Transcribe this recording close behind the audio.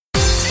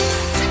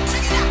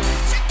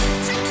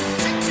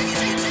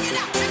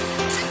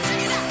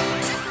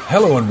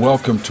Hello and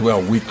welcome to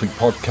our weekly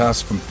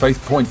podcast from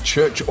Faith Point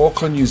Church,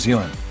 Auckland, New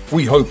Zealand.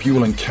 We hope you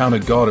will encounter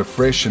God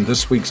afresh in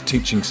this week's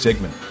teaching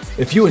segment.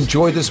 If you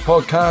enjoy this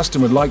podcast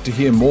and would like to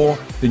hear more,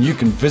 then you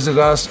can visit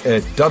us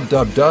at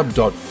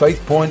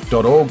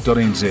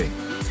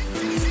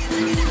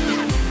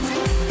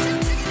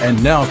www.faithpoint.org.nz.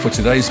 And now for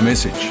today's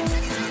message.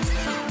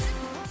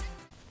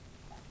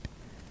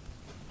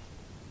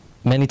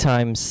 Many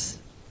times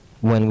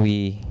when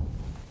we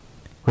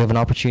have an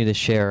opportunity to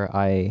share,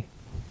 I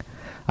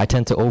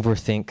tend to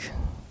overthink,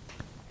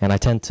 and I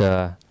tend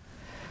to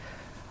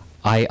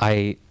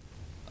I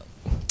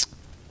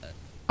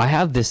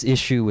have this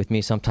issue with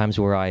me sometimes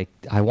where I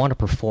want to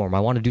perform. I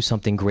want to do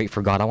something great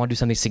for God. I want to do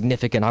something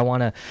significant. I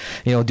want to,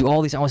 do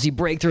all these. I want to see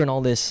breakthrough and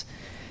all this.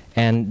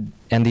 And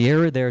the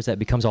error there is that it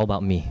becomes all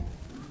about me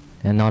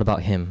and not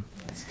about Him.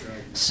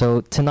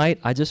 So tonight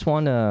I just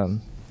want to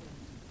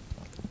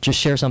just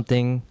share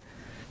something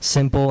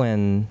simple,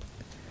 and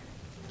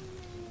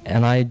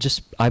I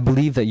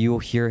believe that you will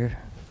hear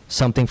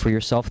something for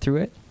yourself through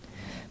it.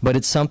 But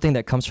it's something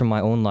that comes from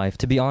my own life.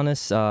 To be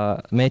honest,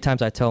 many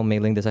times I tell Mei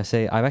Ling this. I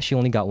say, I've actually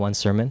only got one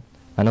sermon.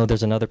 I know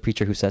there's another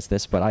preacher who says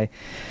this, but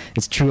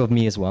it's true of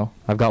me as well.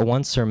 I've got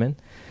one sermon.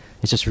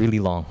 It's just really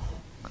long.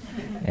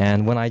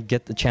 And when I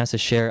get the chance to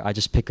share, I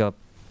just pick up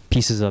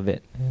pieces of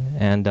it.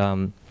 And,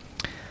 a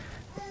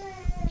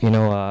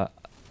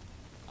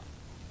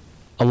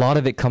lot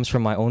of it comes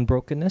from my own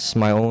brokenness,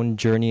 my own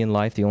journey in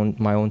life,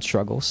 my own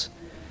struggles.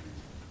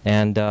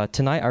 And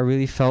tonight I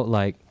really felt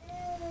like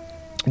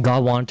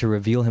God wanted to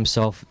reveal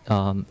Himself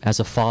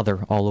as a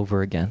father all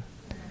over again.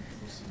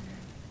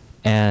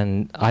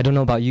 And I don't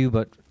know about you,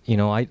 but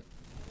I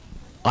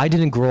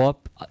didn't grow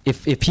up.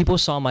 If people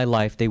saw my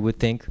life, they would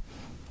think,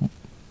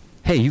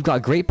 hey, you've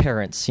got great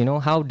parents.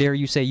 How dare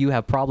you say you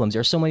have problems?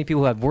 There are so many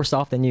people who have worse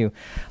off than you.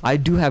 I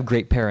do have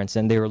great parents,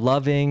 and they were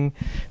loving.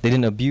 They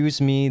didn't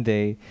abuse me.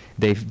 They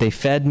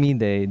fed me.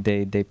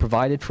 They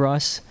provided for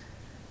us.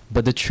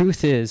 But the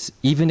truth is,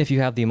 even if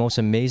you have the most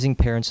amazing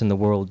parents in the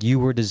world, you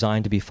were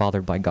designed to be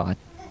fathered by God.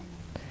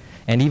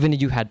 And even if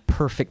you had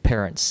perfect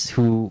parents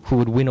who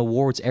would win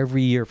awards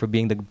every year for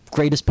being the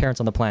greatest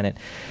parents on the planet,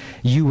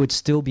 you would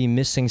still be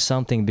missing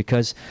something,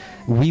 because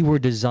we were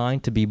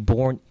designed to be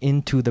born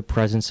into the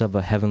presence of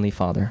a heavenly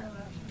Father.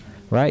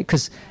 Right?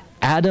 Because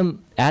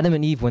Adam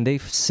and Eve, when they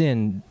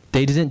sinned,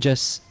 they didn't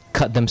just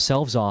cut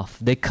themselves off.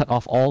 They cut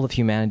off all of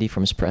humanity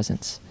from His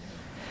presence.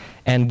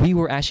 And we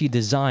were actually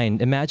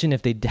designed, imagine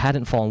if they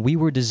hadn't fallen, we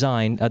were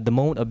designed, at the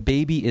moment a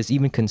baby is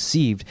even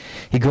conceived,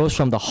 he goes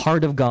from the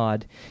heart of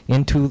God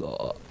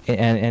into,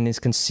 and is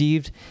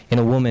conceived in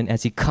a woman.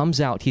 As he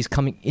comes out, he's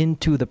coming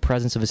into the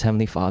presence of his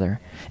Heavenly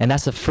Father. And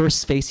that's the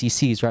first face he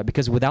sees, right?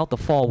 Because without the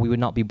fall, we would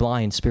not be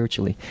blind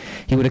spiritually.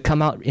 He would have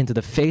come out into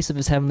the face of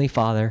his Heavenly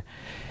Father,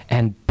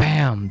 and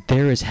bam,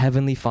 there is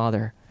Heavenly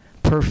Father,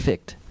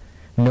 perfect.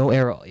 No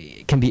error,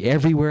 can be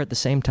everywhere at the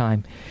same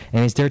time.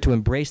 And He's there to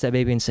embrace that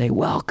baby and say,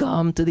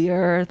 welcome to the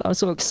earth. I'm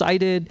so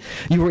excited.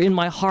 You were in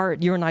my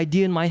heart. You're an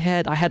idea in my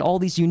head. I had all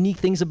these unique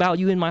things about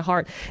you in my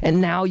heart. And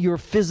now you're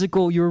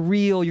physical. You're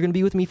real. You're going to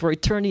be with me for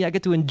eternity. I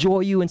get to enjoy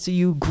you and see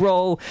you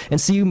grow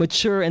and see you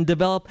mature and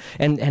develop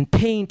and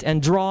paint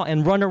and draw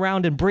and run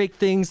around and break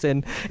things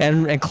and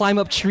climb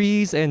up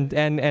trees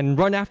and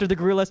run after the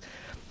gorillas.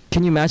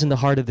 Can you imagine the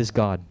heart of this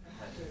God,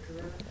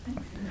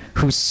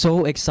 who's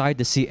so excited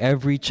to see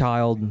every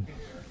child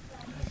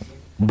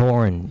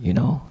born,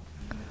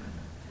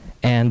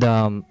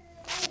 And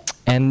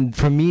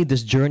for me,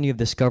 this journey of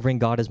discovering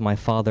God as my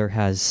Father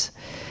has,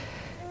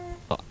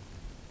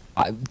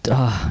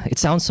 it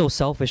sounds so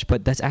selfish,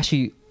 but that's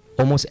actually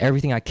almost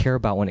everything I care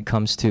about when it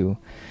comes to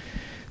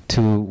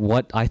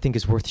what I think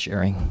is worth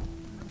sharing.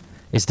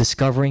 Is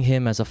discovering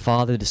Him as a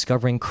Father,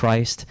 discovering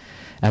Christ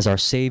as our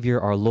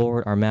Savior, our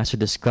Lord, our Master,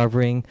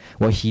 discovering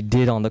what He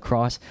did on the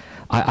cross.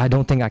 I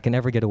don't think I can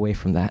ever get away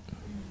from that,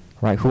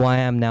 right? Who I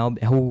am now,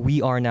 who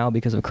we are now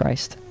because of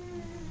Christ.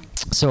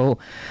 So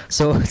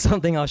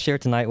something I'll share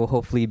tonight will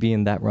hopefully be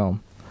in that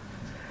realm.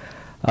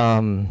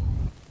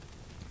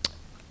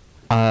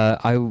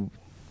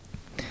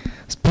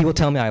 People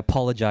tell me I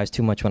apologize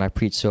too much when I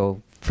preach,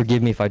 so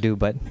forgive me if I do,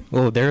 but,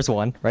 there's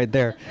one right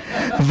there.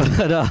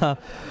 But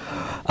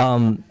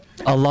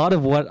a lot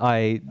of what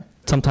I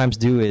sometimes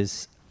do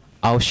is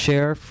I'll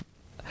share.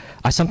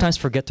 I sometimes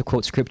forget to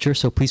quote scripture,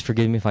 so please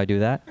forgive me if I do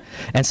that.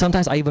 And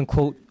sometimes I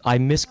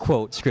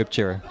misquote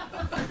scripture.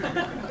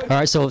 All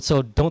right, so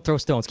don't throw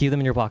stones. Keep them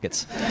in your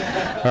pockets.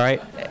 All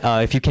right,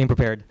 if you came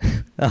prepared.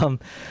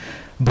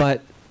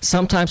 But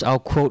sometimes I'll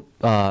quote.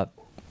 I'm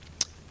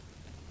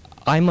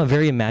a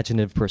very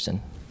imaginative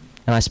person,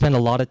 and I spend a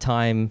lot of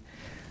time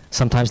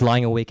sometimes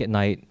lying awake at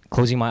night,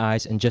 closing my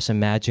eyes and just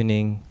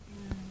imagining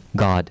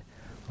God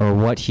or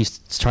what He's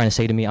trying to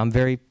say to me. I'm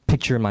very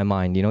picture in my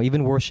mind,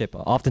 even worship.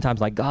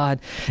 Oftentimes like, God,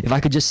 if I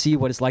could just see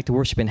what it's like to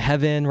worship in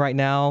heaven right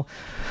now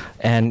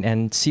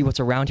and see what's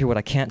around here, what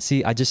I can't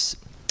see. I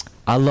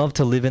love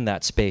to live in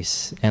that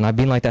space. And I've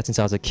been like that since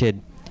I was a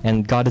kid.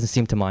 And God doesn't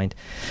seem to mind.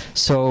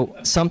 So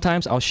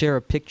sometimes I'll share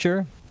a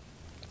picture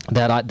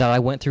that I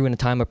went through in a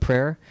time of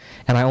prayer,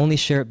 and I only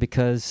share it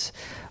because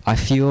I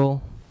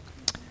feel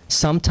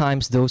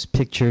sometimes those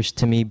pictures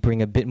to me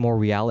bring a bit more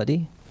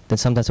reality than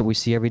sometimes what we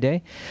see every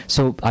day.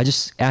 So I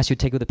just ask you to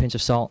take it with a pinch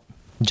of salt,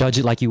 judge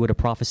it like you would a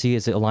prophecy.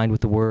 Is it aligned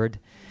with the Word?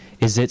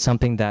 Is it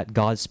something that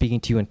God's speaking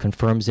to you and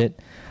confirms it?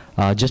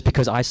 Just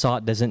because I saw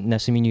it doesn't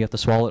necessarily mean you have to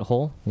swallow it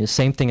whole. The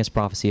same thing as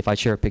prophecy if I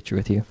share a picture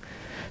with you.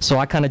 So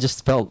I kind of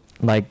just felt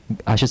like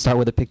I should start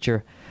with a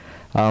picture.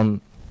 And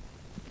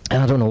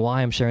I don't know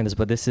why I'm sharing this,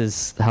 but this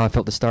is how I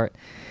felt to start.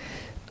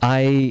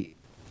 I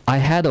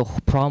had a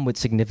problem with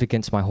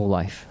significance my whole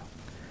life.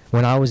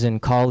 When I was in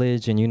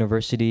college and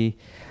university,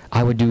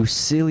 I would do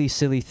silly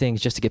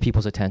things just to get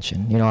people's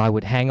attention. You know, I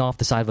would hang off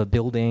the side of a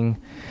building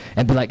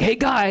and be like, hey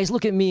guys,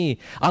 look at me.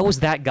 I was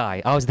that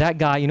guy,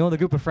 you know, the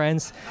group of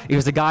friends. It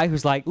was the guy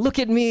who's like, look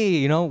at me,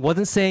 you know,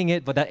 wasn't saying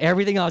it, but that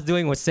everything I was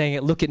doing was saying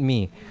it, look at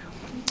me.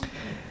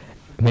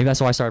 Maybe that's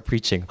why I started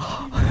preaching,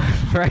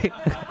 right?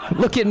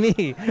 Look at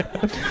me.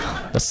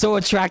 I'm so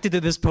attracted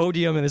to this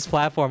podium and this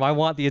platform. I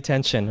want the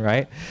attention,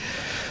 right?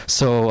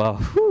 So,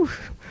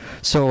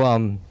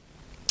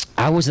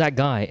 I was that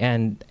guy,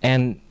 and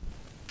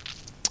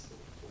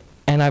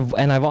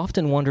I've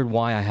often wondered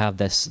why I have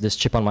this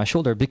chip on my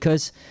shoulder,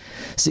 because,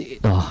 see,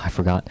 I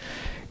forgot.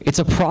 It's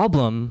a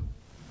problem.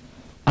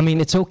 I mean,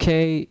 it's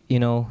okay, you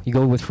know, you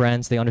go with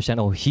friends, they understand,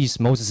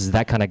 Moses is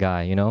that kind of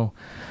guy, you know.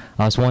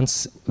 I was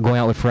once going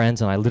out with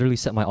friends, and I literally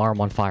set my arm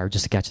on fire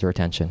just to catch their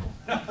attention.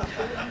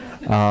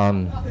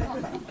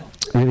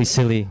 Really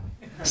silly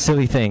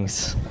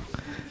things.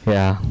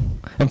 Yeah.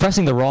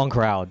 Impressing the wrong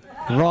crowd.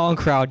 Wrong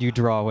crowd you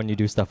draw when you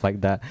do stuff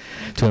like that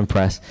to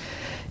impress.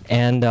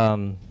 And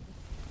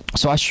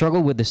so I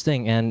struggled with this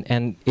thing,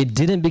 and it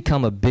didn't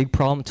become a big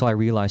problem until I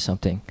realized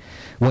something.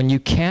 When you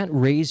can't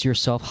raise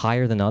yourself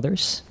higher than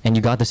others, and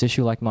you got this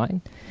issue like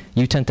mine,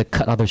 you tend to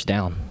cut others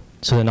down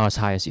so they're not as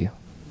high as you.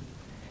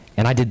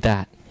 And I did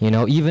that, you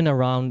know, even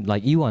around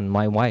like Ewan,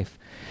 my wife,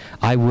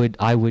 I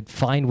would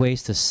find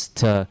ways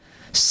to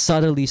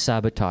subtly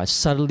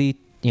sabotage,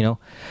 you know,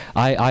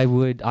 I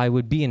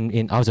would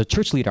be I was a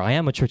church leader, I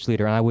am a church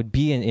leader, and I would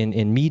be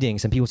in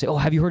meetings, and people would say,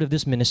 have you heard of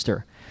this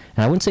minister?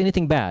 And I wouldn't say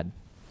anything bad,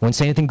 wouldn't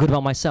say anything good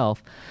about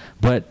myself,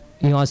 but,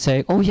 you know, I'd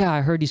say, yeah,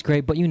 I heard he's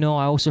great, but, you know,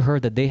 I also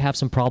heard that they have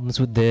some problems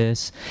with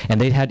this,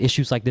 and they'd had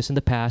issues like this in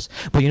the past,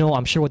 but, you know,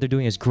 I'm sure what they're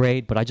doing is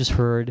great, but I just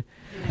heard,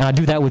 and I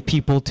do that with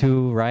people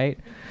too, right?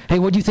 Hey,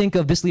 what do you think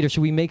of this leader?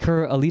 Should we make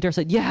her a leader? I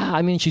said, yeah,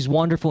 I mean, she's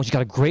wonderful. She's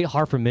got a great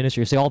heart for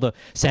ministry. You say all the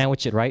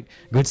sandwich it, right?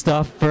 Good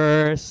stuff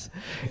first.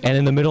 And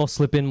in the middle,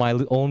 slip in my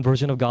own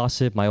version of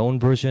gossip, my own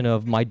version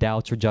of my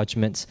doubts or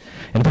judgments.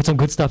 And put some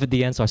good stuff at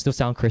the end so I still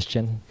sound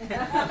Christian,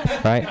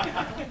 right?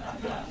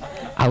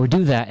 I would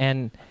do that.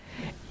 And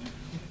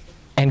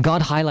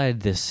God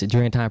highlighted this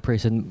during a time of prayer. He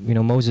said, you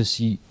know, Moses,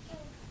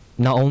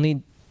 not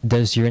only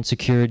does your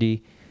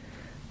insecurity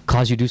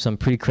cause you to do some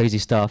pretty crazy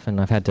stuff,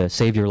 and I've had to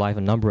save your life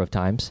a number of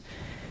times,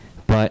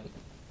 but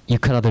you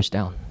cut others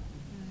down.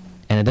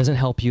 And it doesn't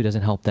help you,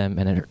 doesn't help them,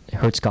 and it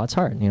hurts God's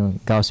heart. You know,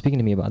 God was speaking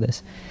to me about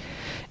this.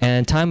 And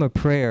in time of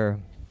prayer,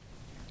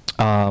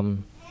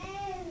 and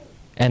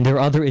there are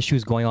other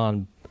issues going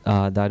on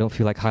that I don't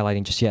feel like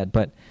highlighting just yet,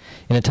 but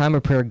in a time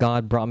of prayer,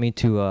 God brought me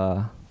to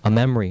a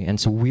memory, and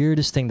it's the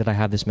weirdest thing that I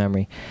have this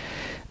memory.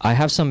 I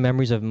have some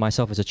memories of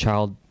myself as a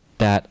child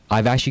that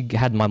I've actually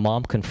had my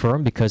mom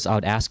confirm, because I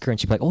would ask her and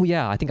she'd be like,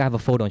 yeah, I think I have a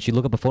photo. And she'd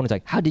look up a photo and it's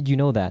like, how did you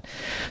know that?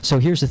 So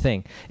here's the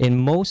thing. In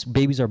most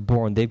babies are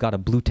born, they've got a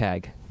blue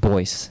tag,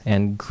 boys,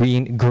 and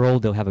green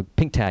girl, they'll have a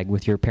pink tag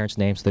with your parents'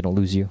 name so they don't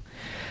lose you.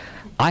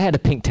 I had a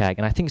pink tag,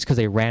 and I think it's because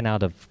they ran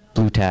out of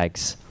blue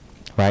tags,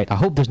 right? I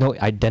hope there's no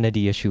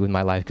identity issue in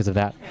my life because of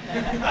that.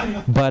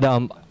 But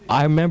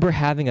I remember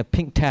having a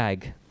pink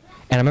tag,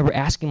 and I remember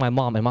asking my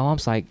mom, and my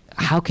mom's like,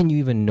 how can you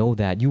even know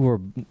that?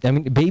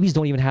 Babies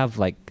don't even have,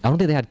 I don't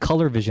think they had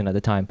color vision at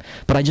the time,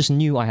 but I just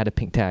knew I had a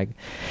pink tag.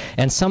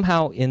 And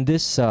somehow in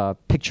this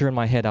picture in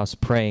my head, I was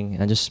praying,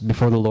 and just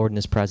before the Lord in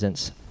His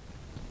presence,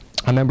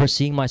 I remember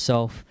seeing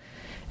myself,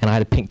 and I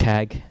had a pink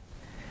tag,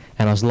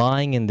 and I was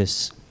lying in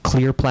this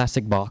clear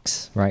plastic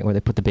box, right, where they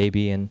put the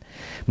baby in.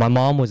 My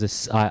mom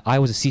was I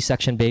was a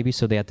C-section baby,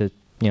 so they had to,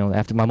 you know,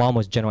 after my mom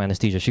was general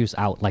anesthesia, she was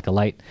out like a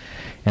light,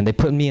 and they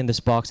put me in this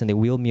box and they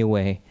wheeled me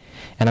away.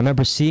 And I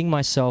remember seeing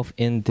myself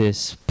in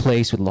this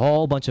place with a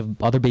whole bunch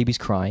of other babies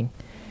crying,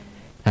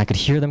 and I could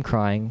hear them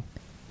crying,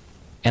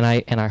 and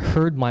I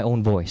heard my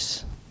own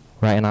voice,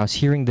 right? And I was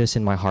hearing this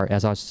in my heart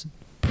as I was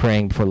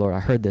praying before the Lord. I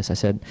heard this. I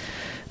said,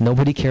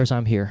 nobody cares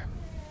I'm here.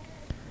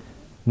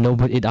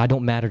 I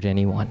don't matter to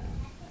anyone.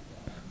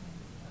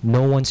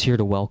 No one's here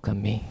to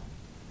welcome me.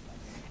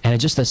 And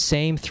it's just the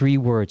same three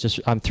words,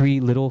 three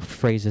little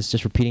phrases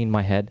just repeating in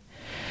my head.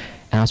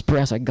 And I was praying,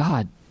 I was like,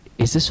 God,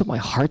 is this what my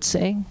heart's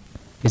saying?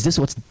 Is this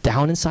what's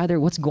down inside there?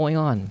 What's going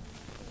on?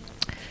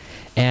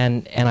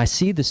 And I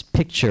see this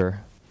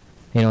picture,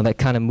 you know, that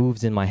kind of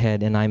moves in my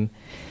head, and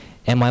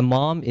my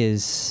mom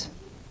is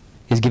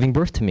giving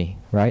birth to me,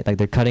 right? Like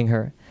they're cutting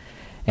her.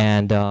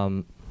 And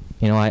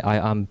You know,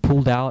 I'm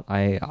pulled out.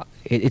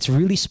 It's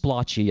really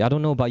splotchy. I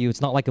don't know about you.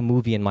 It's not like a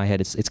movie in my head.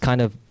 It's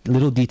kind of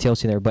little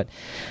details in there. But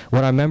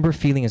what I remember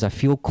feeling is I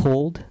feel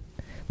cold.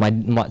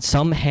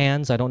 Some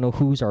hands, I don't know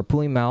whose, are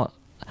pulling me out.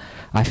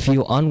 I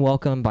feel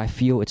unwelcome. I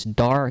feel it's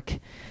dark.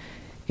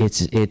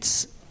 It's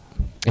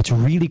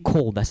really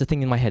cold. That's the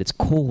thing in my head. It's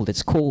cold.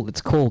 It's cold.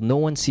 It's cold. No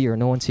one's here.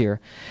 No one's here.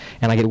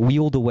 And I get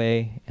wheeled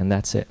away, and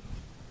that's it.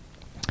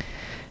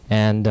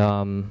 And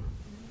I'm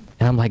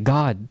like,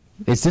 God,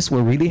 is this what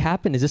really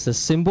happened? Is this a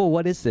symbol?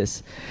 What is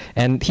this?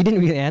 And he didn't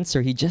really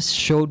answer. He just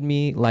showed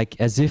me, like,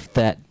 as if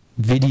that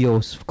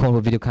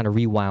quote-unquote video kind of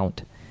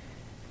rewound.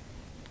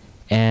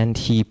 And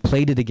he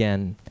played it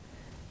again.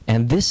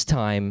 And this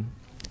time,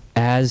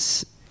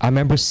 as I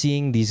remember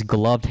seeing these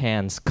gloved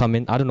hands come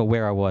in. I don't know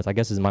where I was. I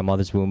guess it's my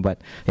mother's womb. But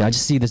I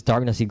just see this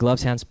darkness. See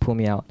gloved hands pull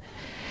me out.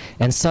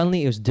 And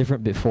suddenly it was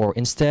different before.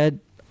 Instead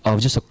of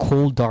just a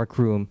cold, dark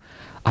room,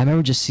 I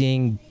remember just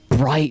seeing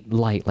bright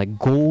light, like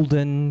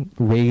golden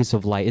rays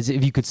of light. As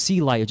if you could see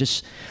light,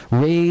 just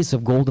rays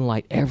of golden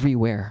light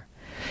everywhere.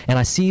 And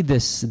I see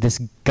this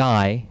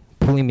guy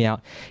pulling me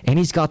out, and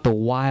he's got the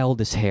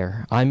wildest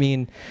hair. I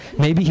mean,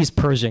 maybe he's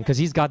Persian, because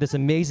he's got this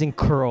amazing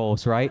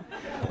curls, right?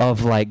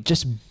 Of like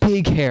just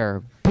big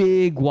hair,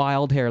 big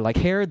wild hair, like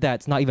hair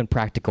that's not even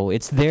practical.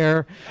 It's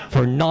there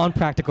for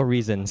non-practical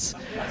reasons.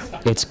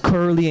 It's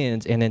curly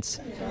and it's...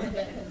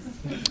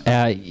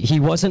 he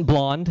wasn't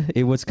blonde.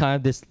 It was kind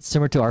of this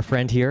similar to our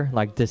friend here,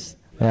 like this.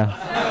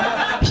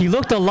 Yeah. He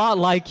looked a lot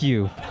like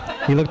you.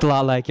 He looked a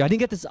lot like you.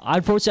 Unfortunately, I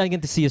didn't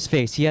get to see his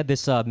face. He had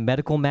this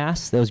medical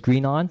mask that was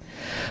green on,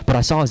 but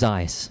I saw his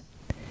eyes.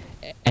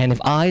 And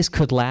if eyes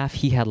could laugh,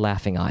 he had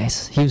laughing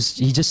eyes.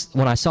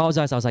 When I saw his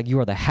eyes, I was like, you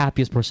are the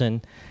happiest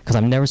person, because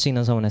I've never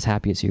seen someone as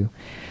happy as you.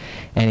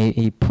 And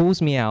he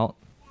pulls me out,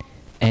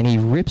 and he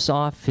rips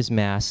off his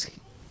mask,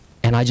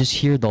 and I just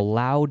hear the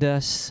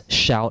loudest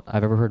shout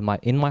I've ever heard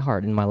in my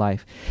heart, in my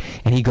life.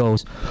 And he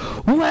goes,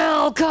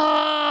 "Welcome!"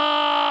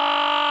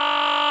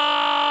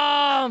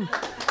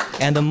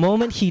 And the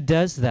moment he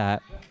does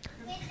that,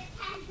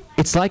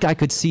 it's like I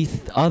could see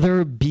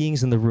other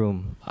beings in the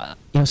room.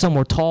 Some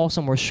were tall,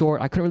 some were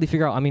short. I couldn't really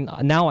figure out. I mean,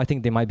 now I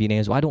think they might be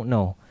names. I don't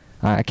know.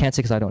 I can't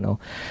say because I don't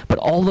know. But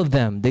all of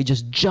them, they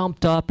just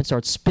jumped up and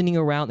started spinning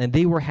around, and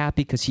they were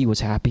happy because he was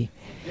happy.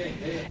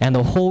 And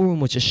the whole room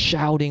was just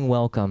shouting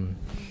welcome.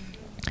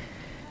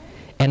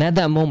 And at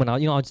that moment,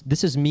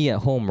 this is me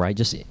at home, right,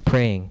 just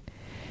praying.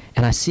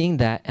 And I seen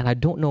that, and I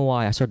don't know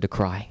why, I started to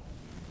cry.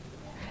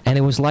 And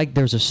it was like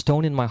there's a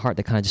stone in my heart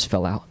that kind of just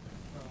fell out.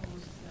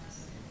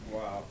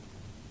 Wow.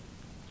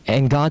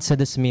 And God said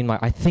this to me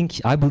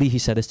I believe he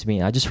said this to me.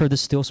 I just heard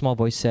this still small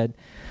voice said,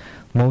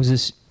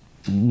 "Moses,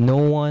 no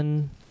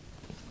one,"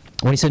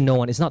 when he said no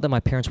one, it's not that my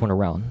parents weren't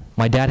around.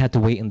 My dad had to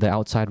wait in the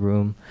outside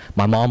room.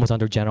 My mom was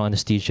under general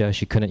anesthesia.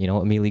 She couldn't,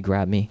 immediately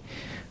grab me.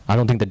 I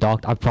don't think the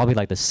doctor, I'm probably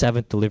like the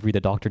 7th delivery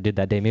the doctor did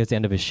that day. Maybe it was the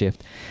end of his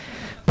shift.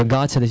 But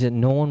God said,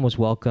 no one was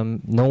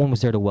welcome. No one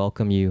was there to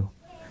welcome you,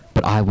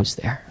 but I was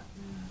there.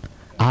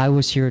 I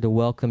was here to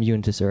welcome you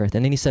into this earth.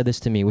 And then he said this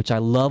to me, which I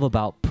love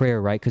about prayer,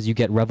 right? Because you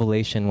get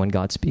revelation when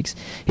God speaks.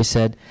 He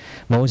said,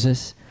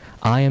 "Moses,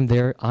 I am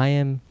there. I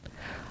am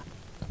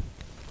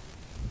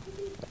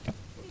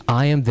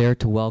there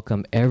to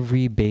welcome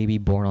every baby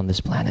born on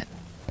this planet."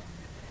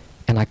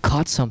 And I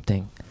caught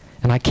something.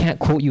 And I can't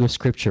quote you a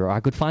scripture. I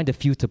could find a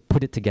few to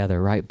put it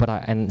together, right?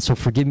 So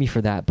forgive me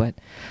for that. But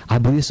I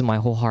believe this in my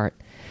whole heart.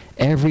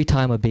 Every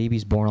time a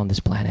baby's born on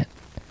this planet,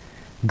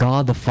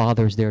 God the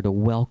Father is there to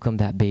welcome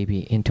that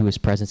baby into his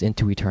presence,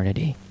 into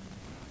eternity.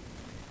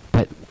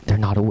 But they're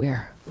not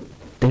aware.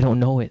 They don't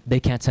know it. They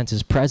can't sense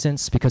his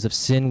presence. Because of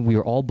sin, we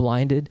are all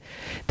blinded.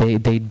 They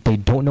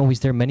don't know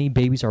he's there. Many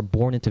babies are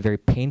born into very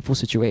painful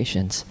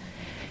situations.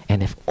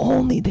 And if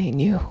only they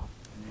knew,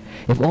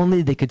 if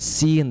only they could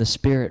see in the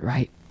spirit,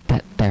 right,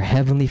 that their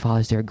heavenly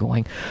Father's there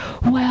going,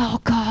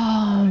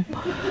 "Welcome!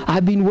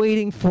 I've been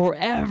waiting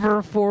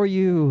forever for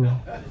you."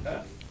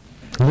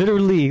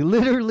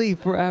 Literally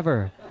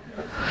forever.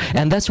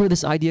 And that's where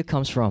this idea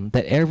comes from,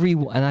 that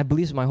and I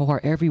believe in my whole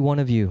heart, every one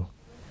of you,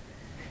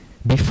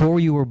 before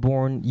you were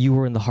born, you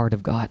were in the heart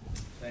of God.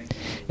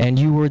 And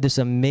you were this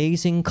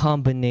amazing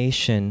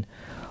combination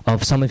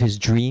of some of his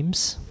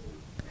dreams,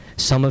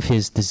 some of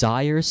his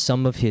desires,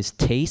 some of his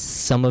tastes,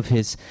 some of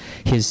his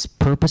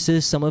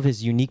purposes, some of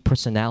his unique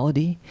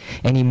personality.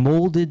 And he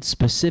molded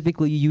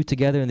specifically you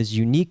together in this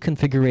unique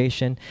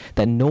configuration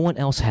that no one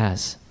else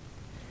has.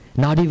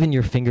 Not even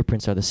your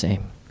fingerprints are the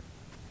same.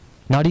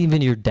 Not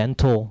even your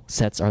dental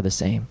sets are the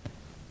same.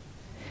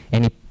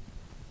 And he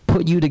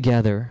put you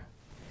together,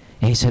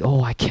 and he said,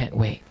 "Oh, I can't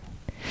wait."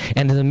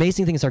 And the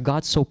amazing thing is our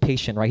God's so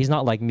patient, right? He's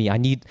not like me. I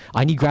need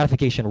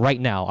gratification right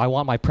now. I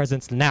want my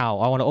presents now.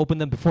 I want to open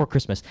them before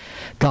Christmas.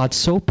 God's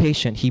so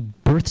patient. He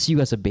births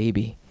you as a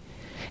baby.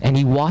 And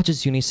he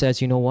watches you and he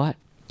says, "You know what?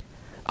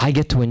 I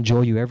get to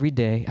enjoy you every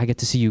day. I get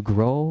to see you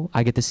grow.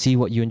 I get to see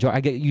what you enjoy. I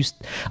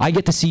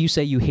get to see you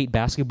say you hate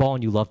basketball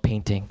and you love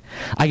painting.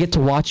 I get to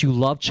watch you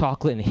love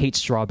chocolate and hate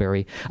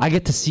strawberry. I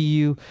get to see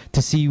you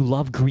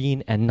love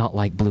green and not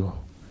like blue."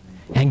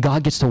 And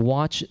God gets to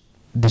watch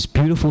this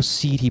beautiful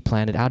seed he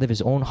planted out of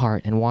his own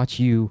heart and watch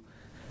you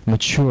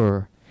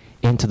mature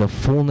into the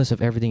fullness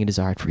of everything he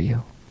desired for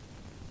you.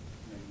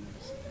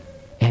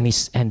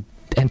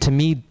 And to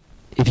me,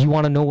 if you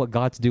want to know what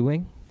God's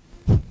doing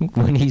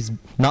when he's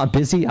not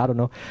busy, I don't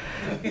know.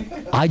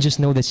 I just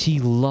know that he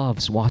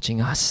loves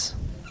watching us.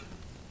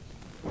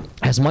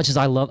 As much as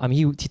I love, I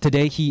mean,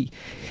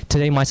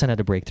 today my son had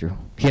a breakthrough.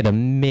 He had a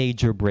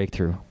major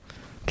breakthrough.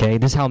 Okay,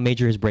 this is how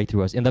major his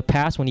breakthrough was. In the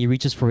past, when he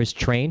reaches for his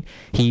train,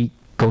 he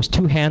goes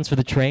 2 hands for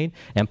the train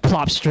and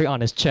plops straight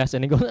on his chest,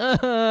 and he goes,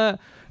 and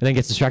then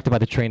gets distracted by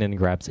the train and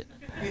grabs it.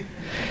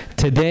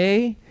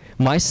 Today,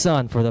 my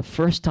son, for the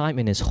first time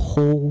in his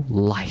whole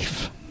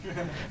life,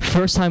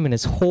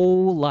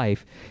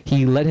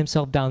 he let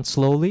himself down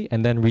slowly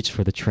and then reached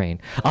for the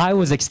train. I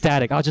was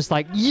ecstatic. I was just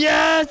like,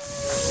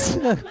 yes!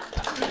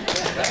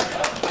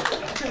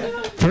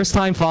 First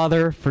time,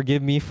 Father,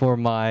 forgive me for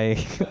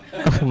my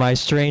my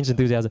strange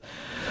enthusiasm.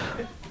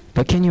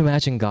 But can you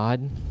imagine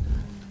God?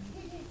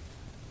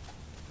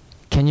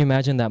 Can you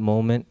imagine that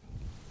moment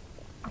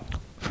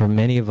for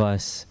many of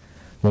us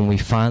when we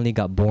finally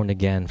got born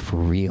again for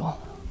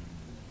real?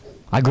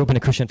 I grew up in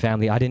a Christian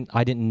family. I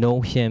didn't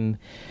know him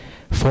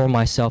for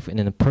myself in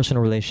a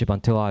personal relationship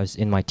until I was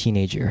in my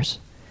teenage years.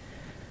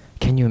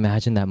 Can you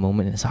imagine that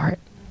moment in his heart?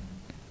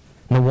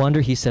 No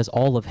wonder he says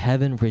all of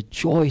heaven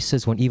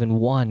rejoices when even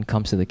one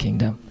comes to the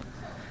kingdom.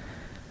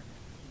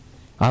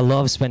 I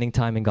love spending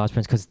time in God's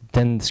presence because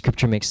then the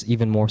scripture makes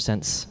even more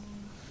sense.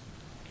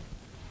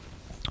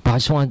 But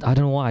I don't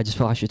know why, I just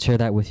felt I should share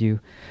that with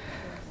you.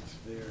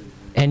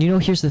 And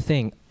here's the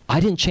thing. I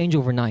didn't change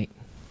overnight.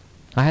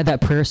 I had that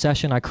prayer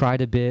session, I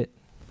cried a bit,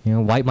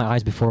 wiped my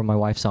eyes before my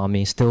wife saw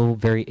me. Still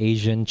very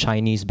Asian,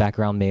 Chinese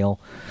background male.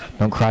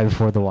 Don't cry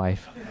before the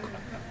wife.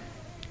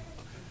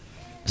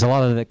 There's a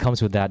lot of that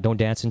comes with that. Don't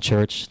dance in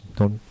church.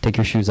 Don't take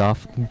your shoes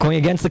off. Going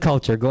against the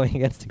culture, going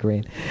against the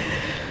grain.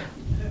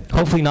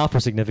 Hopefully not for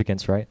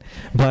significance, right?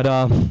 But,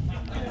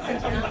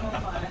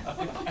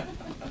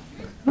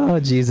 oh,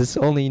 Jesus,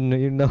 only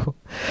you know.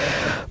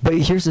 But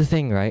here's the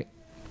thing, right?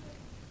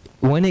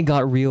 When it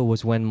got real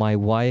was when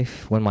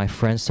my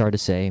friends started to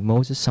say,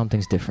 Moses,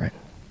 something's different.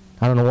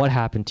 I don't know what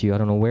happened to you. I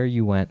don't know where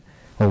you went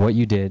or what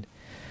you did,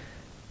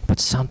 but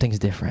something's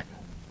different.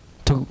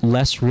 Took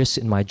less risks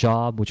in my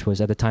job, which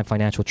was at the time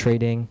financial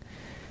trading.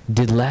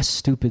 Did less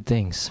stupid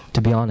things,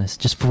 to be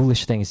honest. Just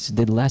foolish things.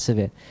 Did less of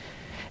it.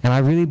 And I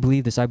really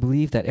believe this. I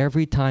believe that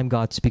every time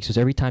God speaks to us,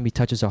 every time he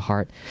touches our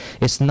heart,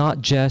 it's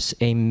not just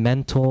a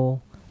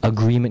mental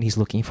agreement he's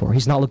looking for.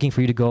 He's not looking for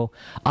you to go,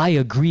 I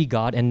agree,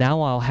 God, and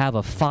now I'll have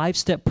a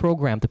 5-step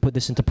program to put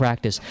this into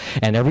practice.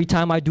 And every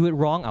time I do it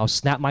wrong, I'll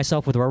snap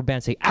myself with a rubber band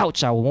and say,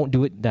 ouch, I won't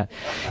do it. That.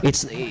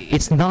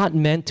 It's not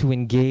meant to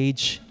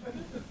engage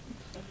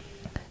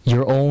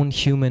your own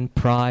human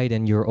pride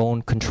and your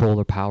own control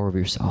or power of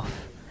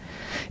yourself.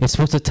 It's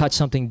supposed to touch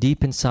something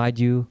deep inside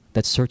you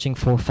that's searching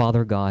for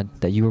Father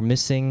God, that you are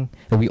missing,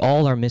 that we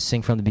all are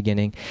missing from the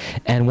beginning.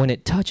 And when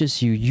it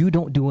touches you, you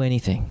don't do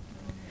anything.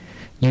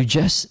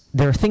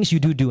 There are things you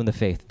do in the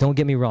faith. Don't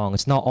get me wrong.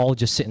 It's not all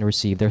just sit and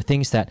receive. There are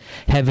things that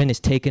heaven is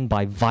taken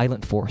by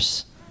violent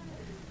force.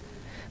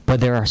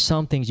 But there are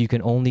some things you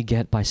can only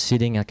get by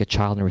sitting like a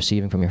child and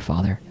receiving from your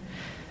Father.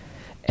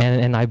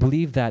 And I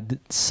believe that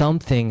some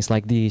things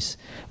like these,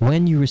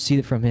 when you receive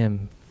it from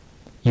him,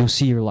 you'll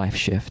see your life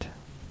shift.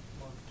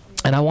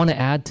 And I want to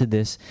add to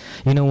this,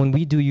 when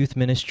we do youth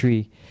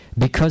ministry,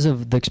 because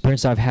of the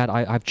experience I've had,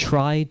 I've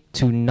tried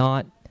to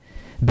not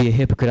be a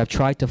hypocrite. I've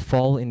tried to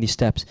follow in these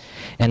steps.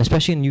 And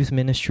especially in youth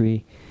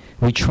ministry,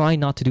 we try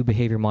not to do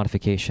behavior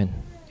modification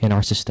in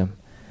our system.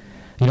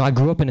 I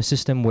grew up in a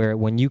system where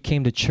when you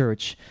came to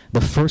church,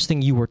 the first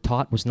thing you were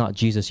taught was not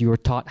Jesus. You were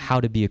taught how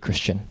to be a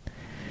Christian.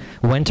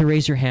 When to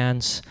raise your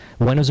hands,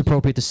 when it was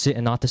appropriate to sit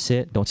and not to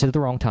sit. Don't sit at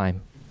the wrong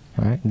time.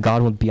 All right?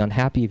 God will be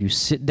unhappy if you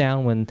sit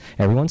down when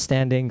everyone's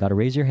standing. Got to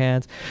raise your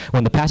hands.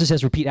 When the pastor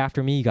says repeat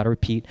after me, you got to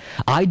repeat.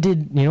 I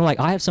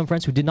have some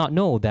friends who did not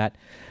know that,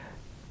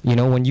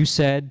 when you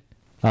said,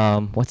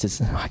 what's this?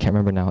 I can't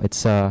remember now.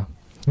 It's,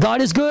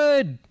 God is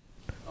good.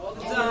 All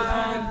the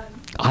time.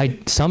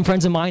 Some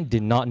friends of mine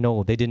did not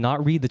know. They did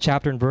not read the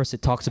chapter and verse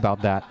that talks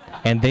about that.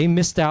 And they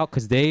missed out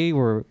because they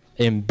were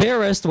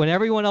embarrassed when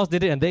everyone else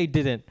did it and they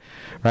didn't,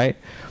 right?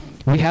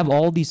 We have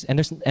all these, and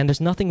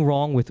there's nothing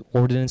wrong with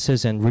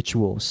ordinances and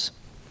rituals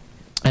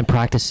and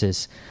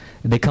practices.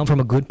 They come from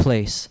a good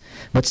place.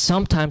 But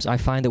sometimes I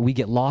find that we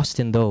get lost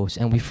in those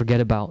and we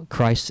forget about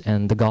Christ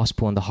and the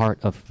gospel and the heart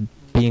of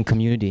being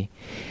community.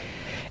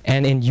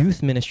 And in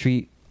youth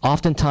ministry,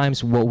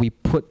 oftentimes what we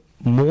put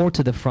more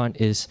to the front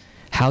is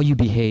how you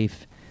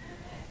behave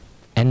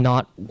and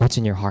not what's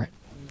in your heart.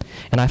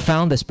 And I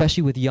found that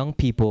especially with young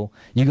people,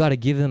 you got to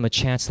give them a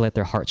chance to let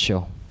their heart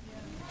show.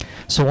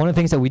 So one of the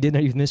things that we did in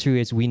our youth ministry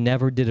is we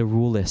never did a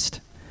rule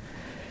list.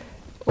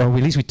 Or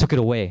at least we took it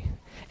away.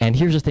 And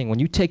here's the thing, when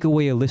you take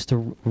away a list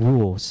of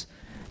rules,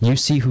 you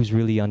see who's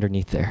really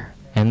underneath there.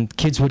 And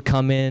kids would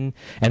come in,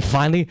 and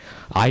finally,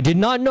 I did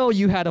not know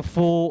you had a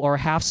full or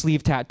half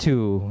sleeve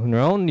tattoo.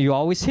 No, you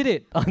always hid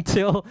it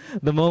until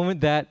the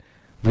moment that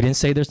we didn't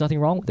say there's nothing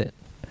wrong with it.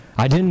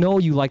 I didn't know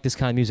you like this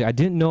kind of music. I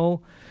didn't know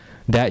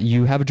that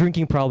you have a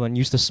drinking problem and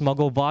used to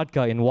smuggle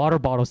vodka in water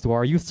bottles to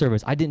our youth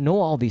service. I didn't know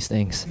all these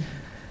things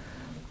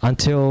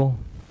until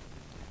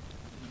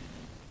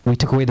we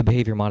took away the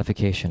behavior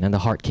modification and the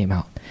heart came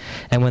out.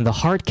 And when the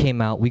heart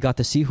came out, we got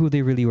to see who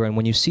they really were. And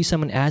when you see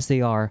someone as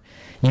they are,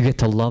 you get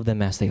to love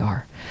them as they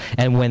are.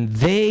 And when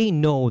they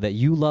know that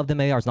you love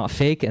them as they are, it's not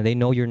fake, and they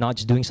know you're not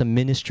just doing some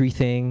ministry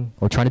thing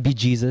or trying to be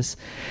Jesus,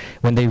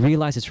 when they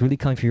realize it's really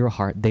coming from your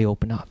heart, they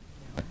open up.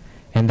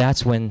 And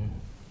that's when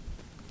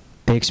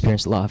they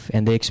experience love,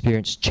 and they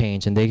experience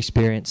change, and they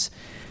experience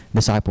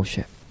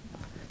discipleship.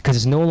 Because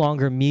it's no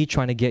longer me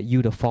trying to get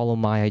you to follow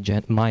my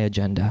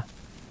agenda.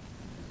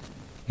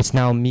 It's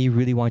now me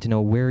really wanting to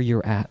know where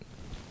you're at.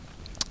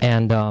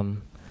 And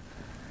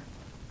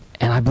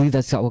I believe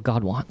that's what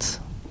God wants.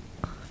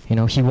 You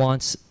know, He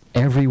wants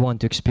everyone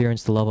to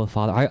experience the love of the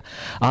Father.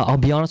 I'll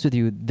be honest with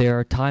you, there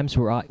are times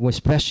where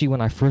especially when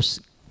I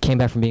first came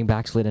back from being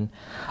backslidden,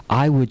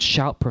 I would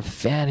shout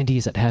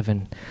profanities at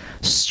heaven,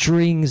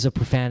 strings of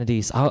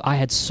profanities. I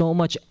had so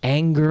much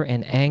anger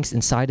and angst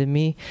inside of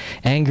me,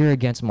 anger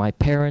against my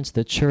parents,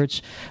 the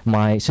church,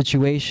 my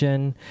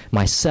situation,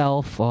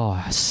 myself,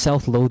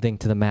 self-loathing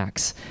to the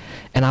max.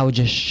 And I would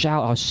just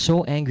shout. I was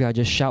so angry, I would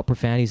just shout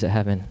profanities at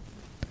heaven.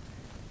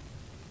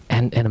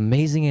 And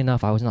amazingly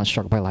enough, I was not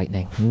struck by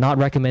lightning. I'm not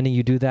recommending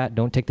you do that.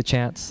 Don't take the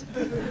chance.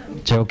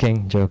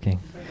 Joking.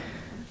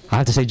 I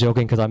have to say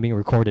joking because I'm being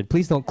recorded.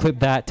 Please don't clip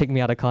that, take me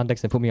out of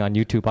context, and put me on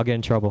YouTube. I'll get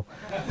in trouble.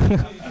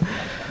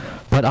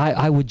 But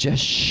I would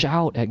just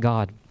shout at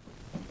God.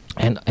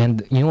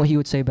 And you know what He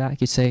would say back?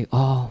 He'd say,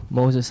 "Oh,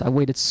 Moses, I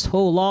waited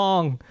so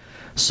long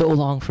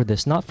for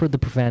this. Not for the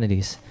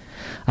profanities.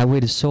 I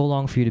waited so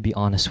long for you to be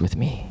honest with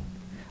me.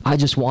 I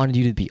just wanted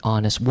you to be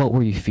honest. What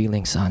were you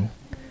feeling, son?"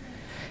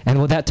 And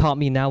what that taught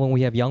me now when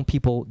we have young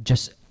people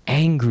just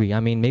angry. I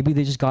mean, maybe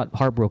they just got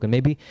heartbroken.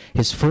 Maybe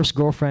his first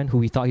girlfriend, who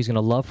he thought he was going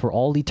to love for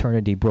all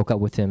eternity, broke up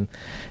with him,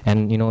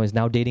 and is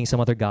now dating some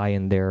other guy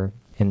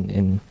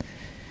in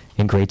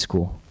grade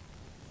school.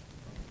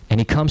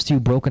 And he comes to you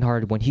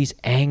brokenhearted when he's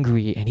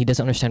angry and he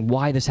doesn't understand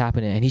why this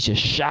happened, and he's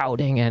just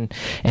shouting and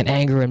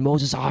anger, and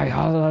Moses, and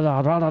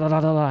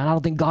I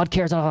don't think God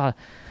cares.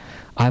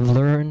 I've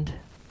learned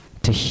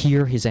to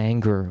hear his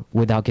anger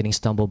without getting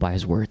stumbled by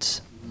his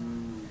words.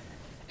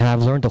 And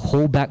I've learned to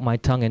hold back my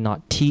tongue and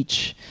not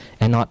teach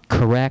and not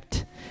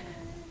correct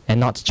and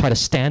not to try to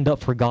stand up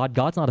for God.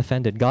 God's not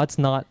offended. God's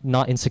not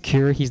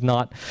insecure. He's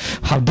not,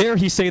 how dare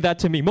he say that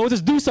to me?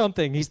 Moses, do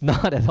something. He's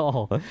not at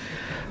all.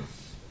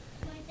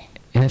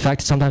 And in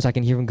fact, sometimes I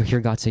can hear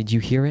God say, do you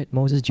hear it,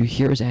 Moses? Do you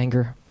hear his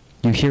anger?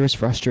 Do you hear his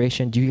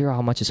frustration? Do you hear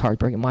how much his heart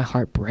breaks? My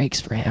heart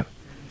breaks for him.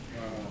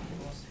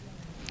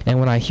 And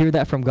when I hear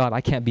that from God,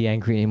 I can't be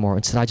angry anymore.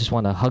 Instead, I just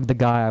want to hug the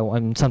guy.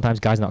 And sometimes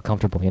guys are not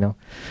comfortable, They're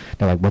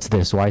like, what's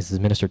this? Why is this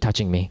minister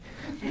touching me?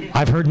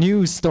 I've heard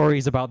news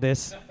stories about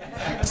this.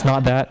 It's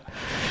not that.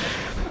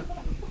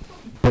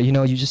 But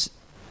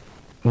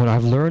when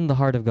I've learned the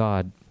heart of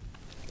God,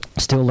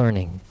 still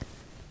learning,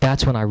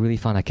 that's when I really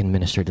found I can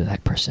minister to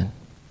that person.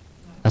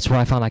 That's where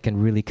I found I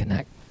can really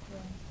connect.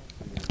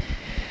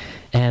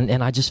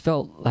 And I just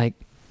felt like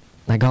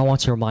God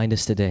wants to remind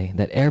us today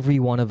that every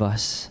one of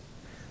us,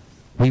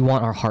 we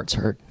want our hearts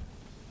hurt.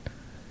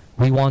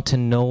 We want to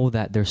know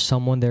that there's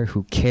someone there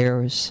who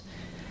cares,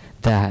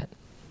 that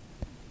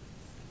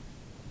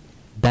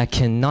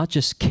can not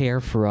just care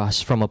for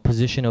us from a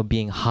position of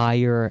being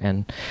higher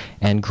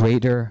and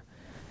greater.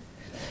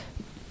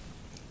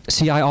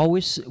 See,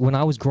 when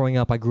I was growing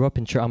up, I grew up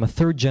in church. I'm a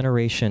third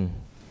generation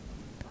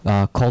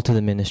called to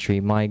the ministry.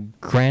 My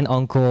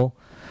granduncle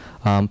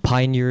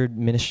pioneered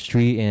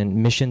ministry and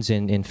missions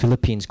in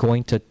Philippines,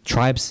 going to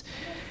tribes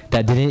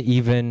that didn't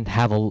even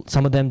have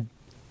some of them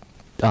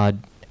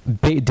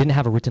didn't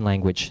have a written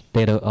language.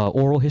 They had a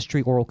oral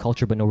history, oral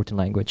culture, but no written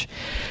language.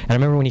 And I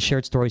remember when he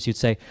shared stories, he'd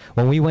say,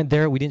 when we went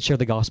there, we didn't share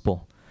the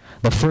gospel.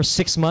 The first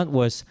 6 months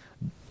was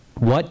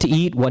what to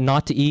eat, what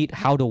not to eat,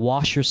 how to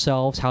wash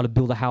yourselves, how to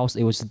build a house.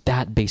 It was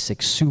that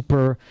basic,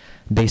 super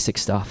basic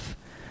stuff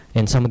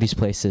in some of these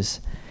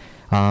places.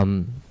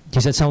 He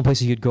said some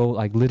places you'd go,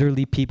 like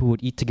literally people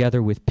would eat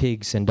together with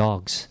pigs and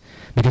dogs,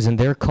 because in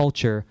their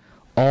culture,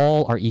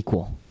 all are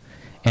equal.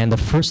 And the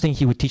first thing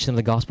he would teach them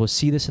the gospel is,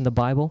 see this in the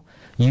Bible?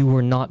 You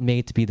were not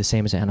made to be the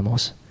same as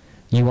animals.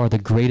 You are the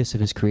greatest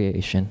of his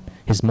creation,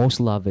 his most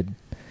loved.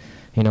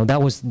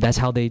 That's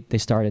how they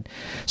started.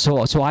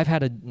 So I've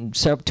had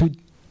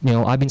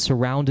I've been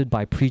surrounded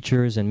by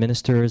preachers and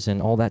ministers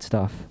and all that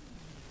stuff.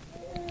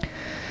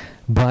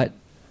 But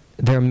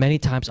there are many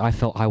times I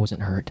felt I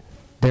wasn't heard.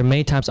 There are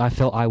many times I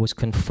felt I was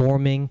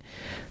conforming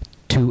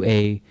to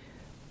a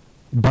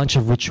bunch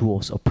of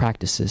rituals or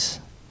practices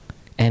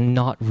and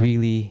not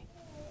really.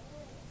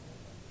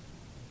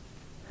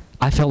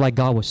 I felt like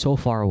God was so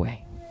far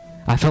away.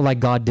 I felt like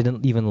God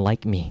didn't even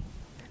like me,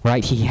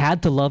 right? He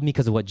had to love me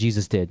because of what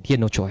Jesus did. He had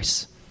no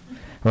choice.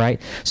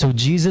 right? So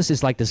Jesus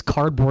is like this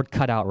cardboard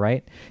cutout,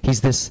 right? He's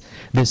this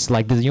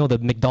like the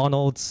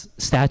McDonald's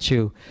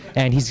statue,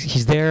 and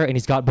he's there and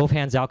he's got both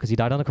hands out because he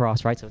died on the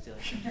cross, right? So it's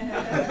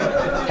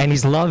like, and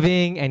he's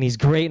loving and he's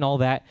great and all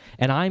that,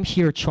 and I'm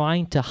here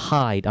trying to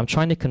hide. I'm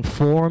trying to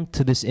conform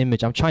to this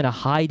image. I'm trying to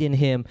hide in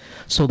him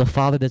so the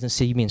Father doesn't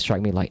see me and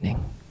strike me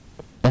lightning.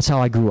 That's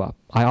how I grew up.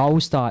 I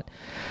always thought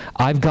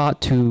I've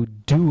got to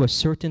do a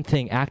certain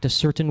thing, act a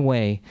certain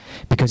way,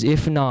 because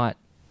if not,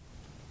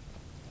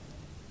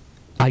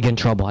 I'd get in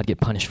trouble, I'd get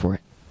punished for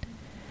it.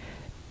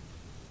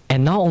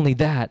 And not only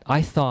that,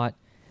 I thought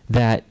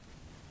that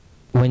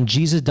when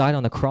Jesus died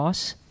on the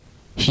cross,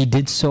 he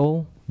did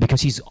so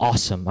because he's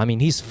awesome. I mean,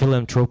 he's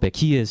philanthropic.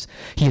 He is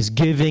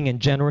giving and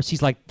generous.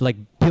 He's like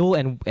Bill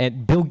and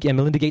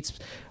Melinda Gates,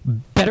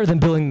 better than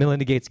Bill and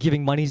Melinda Gates,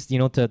 giving money,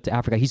 to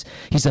Africa. He's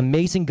an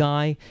amazing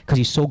guy because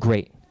he's so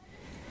great.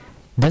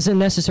 Doesn't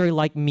necessarily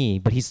like me,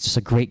 but he's just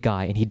a great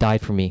guy, and he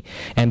died for me.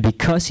 And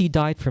because he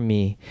died for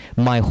me,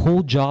 my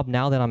whole job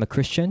now that I'm a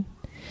Christian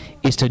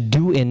is to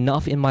do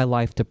enough in my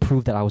life to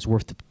prove that I was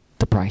worth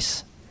the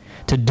price.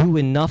 To do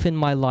enough in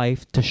my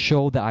life to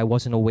show that I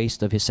wasn't a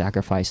waste of his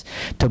sacrifice.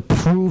 To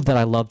prove that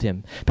I loved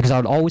him. Because I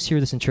would always hear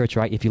this in church,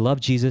 right? If you love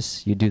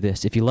Jesus, you do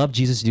this. If you love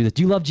Jesus, you do this.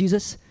 Do you love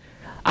Jesus?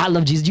 I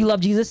love Jesus. Do you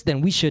love Jesus?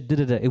 Then we should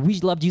da-da-da. If we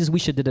love Jesus, we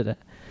should da-da-da.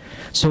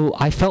 So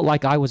I felt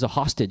like I was a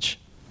hostage.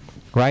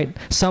 Right?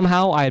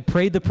 Somehow I had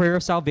prayed the prayer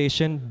of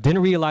salvation,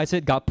 didn't realize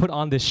it, got put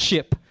on this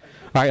ship,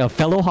 right, of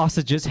fellow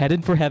hostages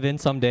headed for heaven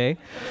someday.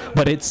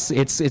 But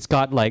it's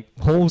got like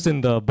holes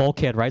in the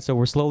bulkhead, right? So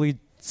we're slowly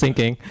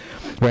sinking.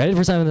 We're headed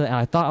for something, and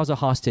I thought I was a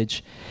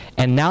hostage.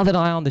 And now that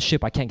I'm on the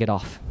ship, I can't get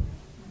off.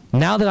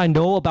 Now that I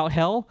know about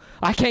hell,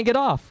 I can't get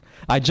off.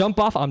 I jump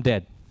off, I'm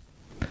dead.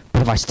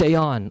 But if I stay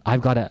on, I've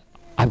got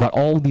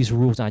all these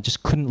rules, and I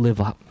just couldn't live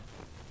up.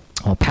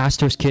 I'm a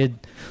pastor's kid,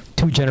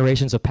 2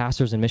 generations of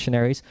pastors and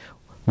missionaries.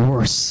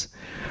 Worse,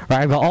 right?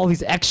 I've got all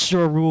these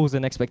extra rules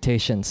and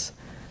expectations.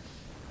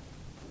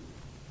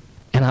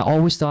 And I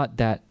always thought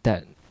that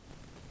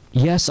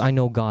yes, I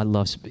know God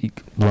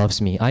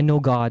loves me. I know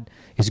God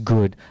is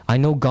good. I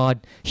know God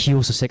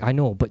heals the sick. I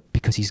know, but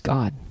because he's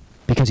God,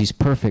 because he's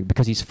perfect,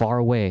 because he's far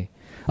away.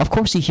 Of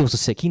course he heals the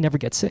sick. He never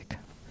gets sick.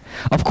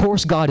 Of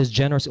course God is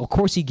generous. Of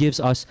course he gives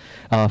us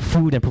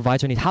food and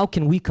provides our needs. How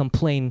can we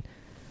complain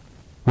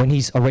when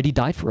he's already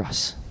died for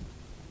us?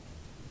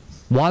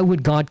 Why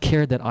would God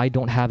care that I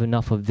don't have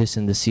enough of this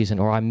in this season,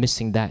 or I'm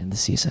missing that in the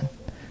season?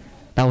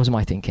 That was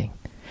my thinking.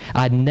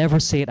 I'd never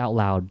say it out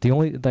loud.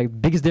 The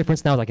biggest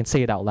difference now is I can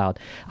say it out loud.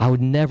 I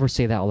would never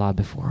say that out loud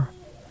before.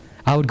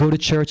 I would go to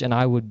church and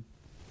I would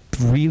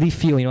really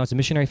feel, as a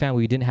missionary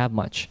family, we didn't have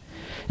much.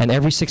 And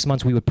every 6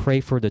 months we would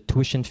pray for the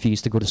tuition fees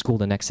to go to school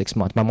the next 6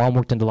 months. My mom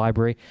worked in the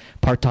library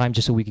part-time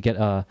just so we could get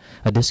a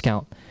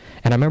discount.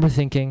 And I remember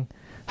thinking,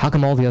 how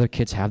come all the other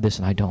kids have this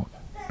and I don't?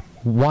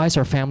 Why is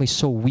our family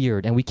so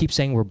weird? And we keep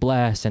saying we're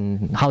blessed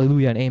and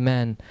hallelujah and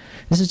amen.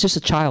 This is just a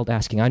child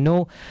asking. I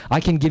know I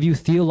can give you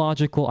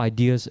theological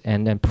ideas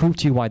and prove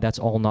to you why that's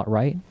all not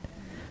right.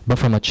 But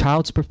from a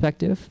child's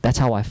perspective, that's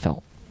how I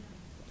felt.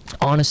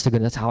 Honest to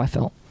goodness, that's how I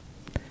felt.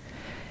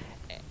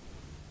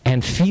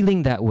 And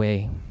feeling that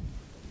way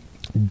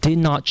did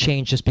not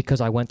change just because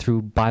I went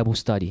through Bible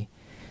study,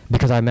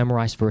 because I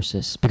memorized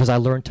verses, because I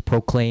learned to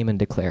proclaim and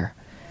declare.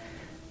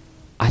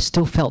 I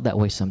still felt that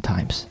way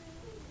sometimes.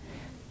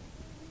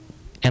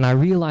 And I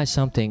realized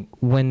something.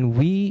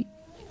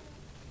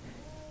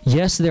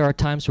 Yes, there are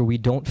times where we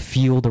don't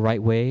feel the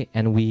right way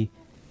and we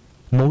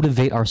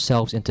motivate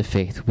ourselves into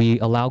faith. We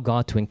allow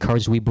God to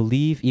encourage. We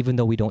believe even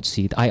though we don't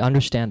see it. I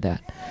understand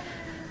that.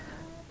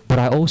 But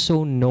I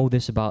also know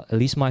this about at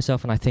least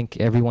myself, and I think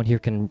everyone here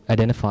can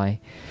identify.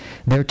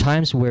 There are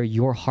times where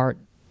your heart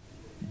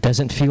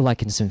doesn't feel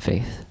like it's in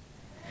faith.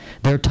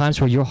 There are times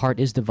where your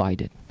heart is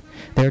divided.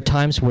 There are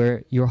times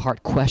where your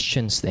heart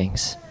questions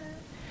things.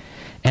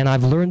 And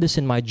I've learned this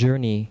in my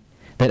journey,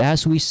 that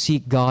as we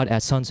seek God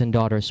as sons and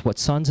daughters, what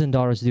sons and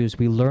daughters do is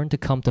we learn to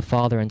come to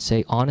Father and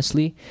say,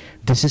 honestly,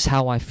 this is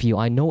how I feel.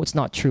 I know it's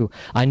not true.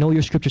 I know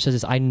your scripture says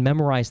this. I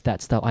memorized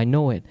that stuff. I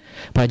know it.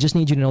 But I just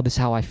need you to know this is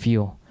how I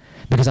feel.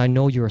 Because I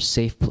know you're a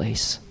safe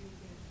place.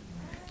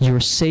 You're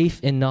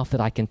safe enough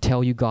that I can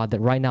tell you, God, that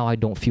right now I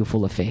don't feel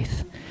full of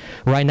faith.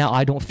 Right now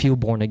I don't feel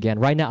born again.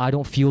 Right now I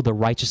don't feel the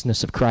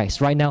righteousness of Christ.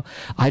 Right now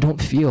I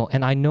don't feel.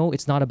 And I know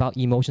it's not about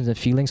emotions and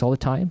feelings all the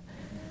time.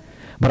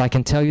 But I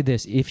can tell you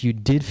this, if you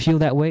did feel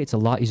that way, it's a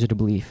lot easier to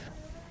believe.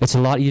 It's a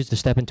lot easier to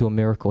step into a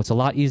miracle. It's a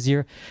lot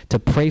easier to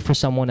pray for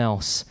someone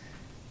else,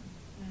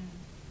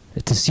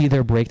 to see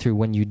their breakthrough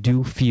when you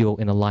do feel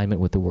in alignment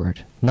with the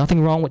Word.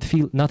 Nothing wrong with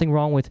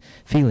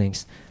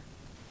feelings,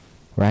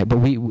 right? But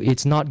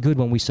it's not good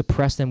when we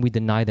suppress them, we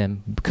deny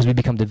them, because we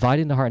become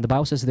divided in the heart. And the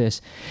Bible says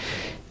this,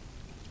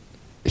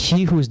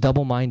 he who is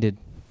double-minded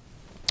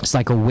is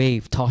like a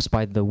wave tossed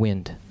by the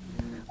wind,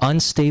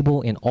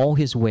 unstable in all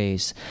his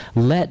ways.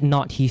 Let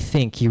not he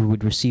think he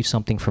would receive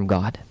something from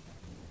God.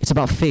 It's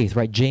about faith,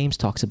 right? James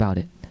talks about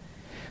it.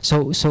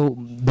 So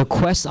the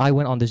quest I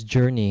went on this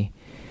journey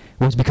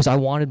was because I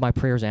wanted my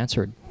prayers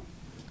answered.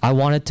 I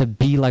wanted to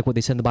be like what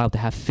they said in the Bible, to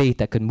have faith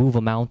that could move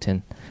a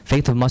mountain.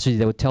 Faith of mustard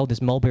seed that would tell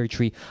this mulberry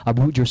tree,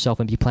 uproot yourself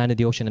and be planted in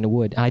the ocean, and it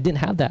would. And I didn't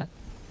have that.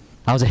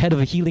 I was the head of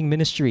a healing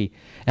ministry,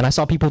 and I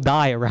saw people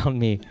die around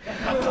me.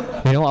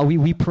 You know,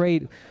 we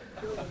prayed.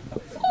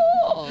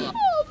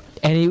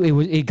 And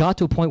it got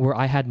to a point where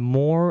I had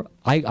more,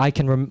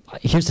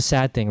 here's the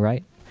sad thing,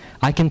 right?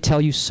 I can tell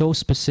you so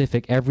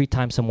specific every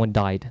time someone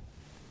died.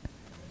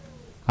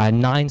 I had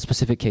 9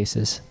 specific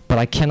cases, but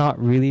I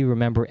cannot really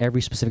remember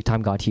every specific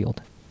time God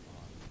healed.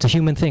 It's a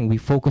human thing. We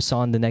focus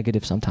on the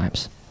negative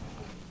sometimes.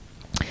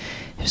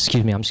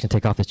 Excuse me, I'm just going to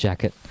take off this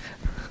jacket.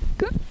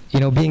 You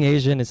know, being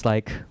Asian, it's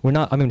like,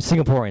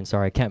 Singaporean,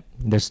 sorry, I can't,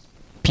 there's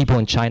people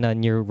in China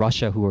near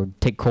Russia who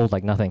take cold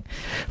like nothing.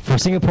 For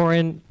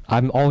Singaporean,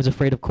 I'm always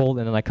afraid of cold,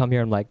 and then I come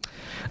here and I'm like,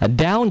 a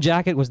down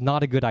jacket was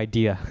not a good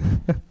idea.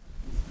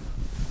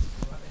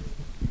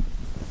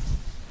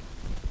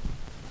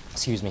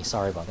 Excuse me,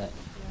 sorry about that.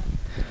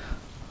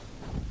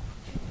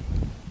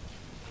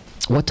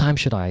 What time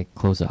should I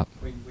close up?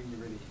 When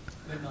you're ready.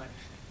 Midnight.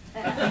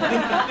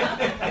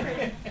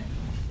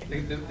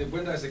 The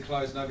windows are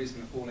closed, nobody's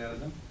going to fall out of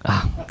them.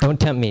 Don't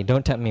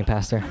tempt me,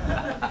 Pastor.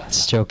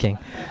 Just joking.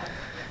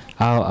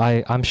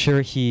 I'm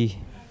sure he's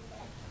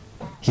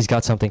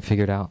got something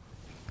figured out.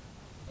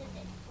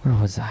 Where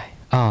was I?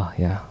 Oh,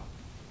 yeah.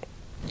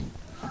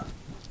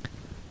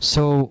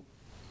 So,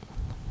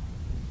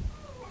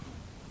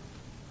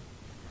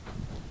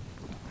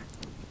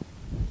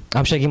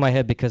 I'm shaking my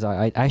head because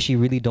I actually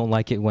really don't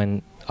like it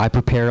when I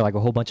prepare like a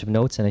whole bunch of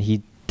notes and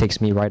he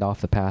takes me right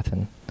off the path,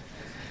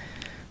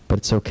 but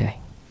it's okay.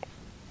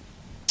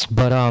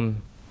 But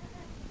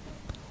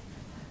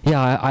yeah,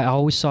 I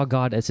always saw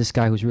God as this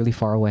guy who's really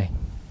far away.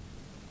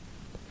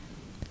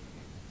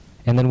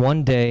 And then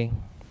one day,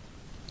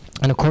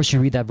 and of course you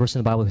read that verse in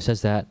the Bible who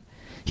says that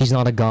he's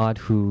not a God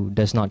who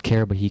does not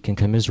care, but he can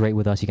commiserate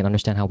with us, he can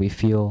understand how we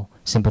feel,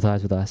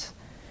 sympathize with us.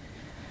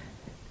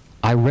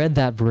 I read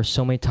that verse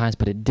so many times,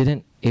 but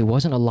it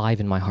wasn't alive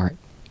in my heart.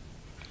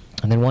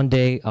 And then one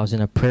day, I was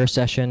in a prayer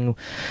session.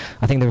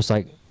 I think there was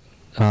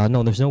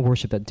there's no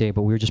worship that day,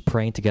 but we were just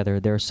praying together.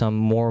 There were some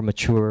more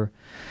mature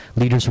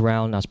leaders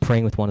around, and I was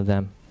praying with one of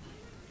them.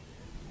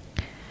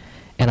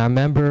 And I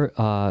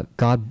remember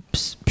God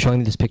showing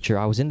me this picture.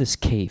 I was in this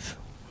cave,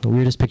 the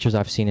weirdest pictures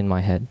I've seen in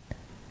my head.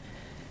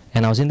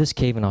 And I was in this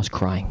cave, and I was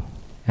crying.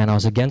 And I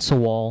was against a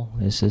wall.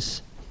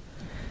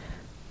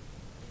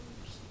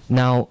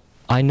 Now,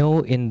 I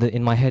know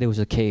in my head it was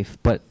a cave,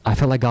 but I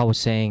felt like God was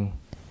saying,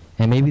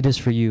 and maybe this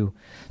for you,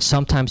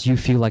 sometimes you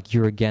feel like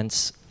you're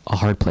against a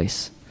hard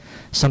place.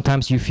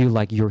 Sometimes you feel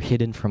like you're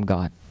hidden from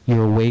God.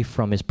 You're away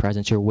from His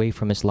presence. You're away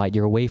from His light.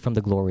 You're away from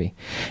the glory.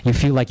 You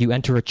feel like you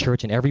enter a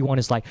church and everyone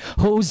is like,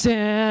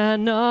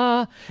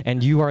 Hosanna!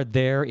 And you are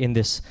there in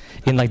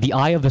like the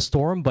eye of the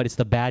storm, but it's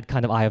the bad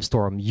kind of eye of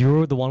storm.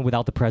 You're the one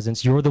without the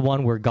presence. You're the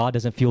one where God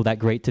doesn't feel that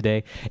great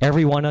today.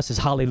 Everyone else is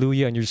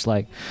hallelujah, and you're just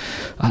like,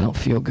 I don't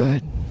feel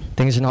good.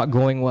 Things are not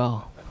going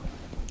well.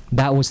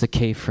 That was the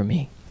cave for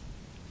me.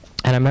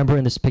 And I remember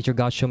in this picture,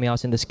 God showed me I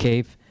was in this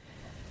cave.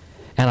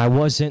 And I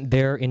wasn't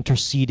there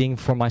interceding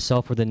for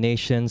myself or the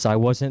nations. I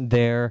wasn't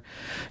there,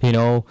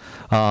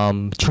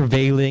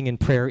 travailing in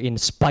prayer in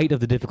spite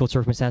of the difficult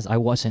circumstances. I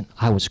wasn't.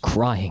 I was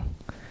crying.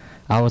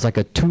 I was like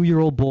a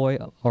 2-year-old boy,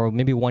 or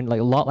maybe one, like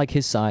a lot like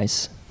his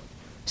size.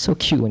 So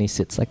cute when he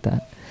sits like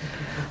that.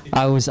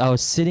 I was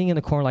sitting in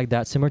the corner like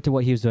that, similar to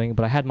what he was doing,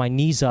 but I had my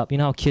knees up. You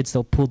know how kids,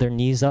 they'll pull their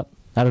knees up?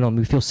 I don't know,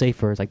 we feel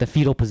safer. It's like the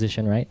fetal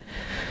position, right?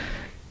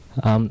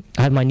 I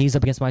had my knees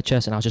up against my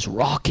chest, and I was just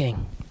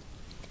rocking.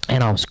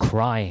 And I was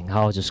crying.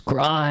 I was just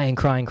crying.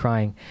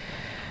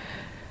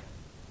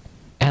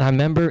 And I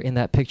remember in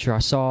that picture, I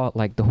saw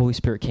like the Holy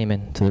Spirit came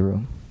into the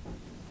room.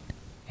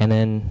 And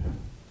then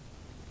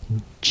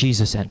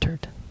Jesus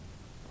entered,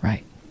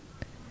 right?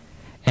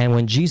 And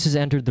when Jesus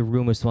entered the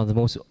room, it was one of the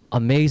most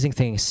amazing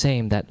things.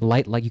 Same, that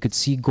light, like you could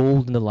see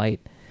gold in the light.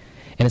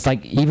 And it's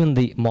like even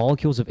the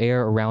molecules of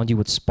air around you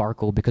would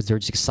sparkle because they're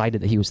just excited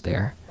that He was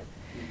there.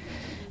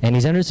 And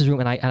He's entered this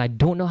room, and I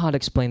don't know how to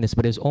explain this,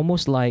 but it was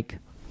almost like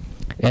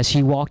as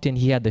He walked in,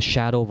 He had the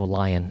shadow of a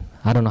lion.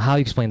 I don't know how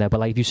you explain that, but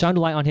like if you shine a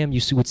light on Him,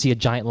 you would see a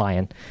giant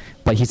lion.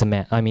 But He's a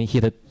man. He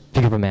had the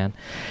figure of a man.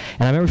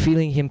 And I remember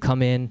feeling Him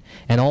come in,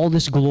 and all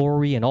this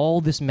glory and all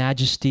this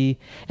majesty.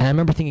 And I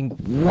remember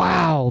thinking,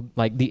 wow,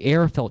 like the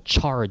air felt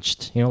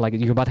charged. Like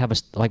you're about to have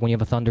like when you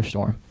have a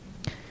thunderstorm.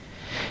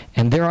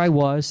 And there I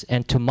was,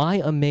 and to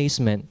my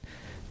amazement,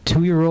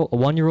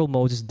 1-year-old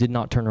Moses did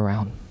not turn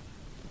around.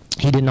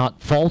 He did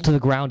not fall to the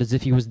ground as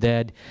if he was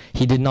dead.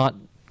 He did not,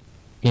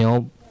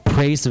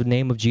 praise the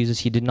name of Jesus.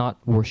 He did not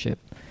worship.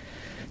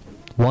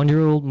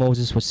 1-year-old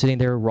Moses was sitting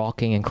there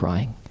rocking and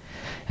crying.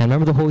 And I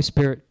remember the Holy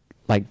Spirit,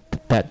 like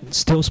that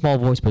still small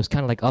voice, but it was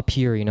kind of like up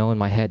here, in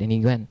my head. And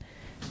He went,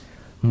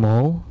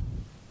 Mo,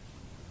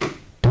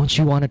 don't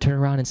you want to turn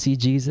around and see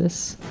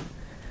Jesus?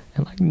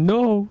 And like,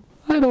 no,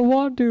 I don't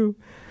want to.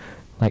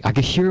 Like I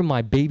could hear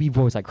my baby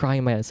voice like crying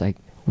in my head. It's like,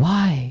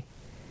 why?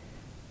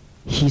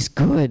 He's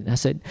good. I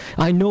said,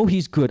 I know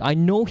he's good. I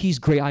know he's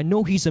great. I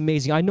know he's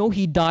amazing. I know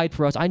he died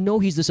for us. I know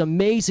he's this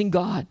amazing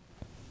God.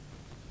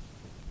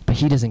 But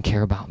he doesn't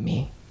care about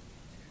me.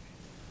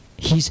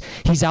 He's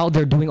out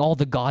there doing all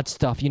the God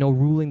stuff,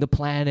 ruling the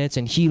planets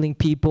and healing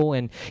people,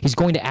 and he's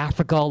going to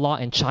Africa a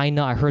lot and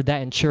China. I heard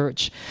that in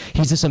church.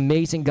 He's this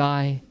amazing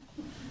guy.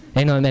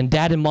 And then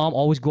dad and mom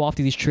always go off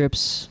to these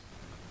trips.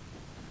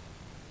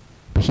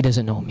 But he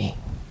doesn't know me.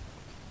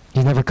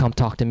 He's never come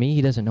talk to me.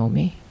 He doesn't know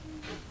me.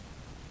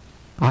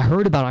 I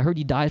heard about him. I heard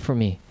he died for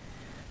me.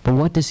 But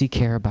what does he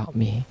care about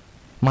me?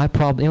 My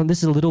problem, this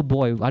is a little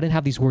boy. I didn't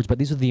have these words, but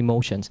these are the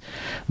emotions.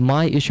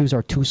 My issues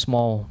are too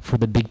small for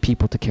the big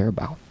people to care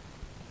about.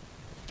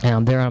 And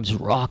I'm there, I'm just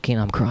rocking,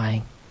 I'm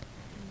crying.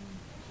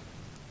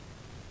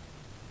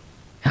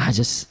 I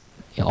just,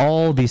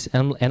 all these,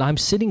 and I'm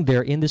sitting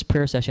there in this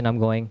prayer session, I'm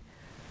going,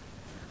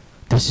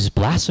 this is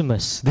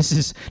blasphemous. This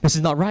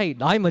is not right.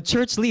 I'm a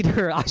church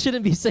leader. I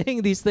shouldn't be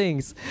saying these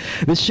things.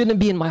 This shouldn't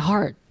be in my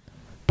heart.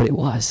 But it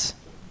was.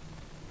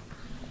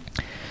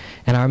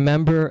 And I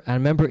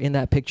remember in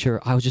that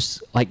picture, I was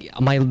just like,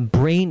 my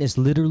brain is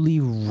literally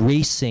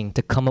racing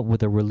to come up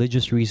with a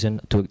religious reason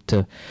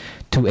to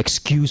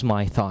excuse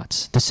my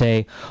thoughts, to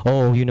say,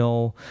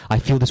 oh, I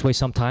feel this way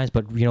sometimes,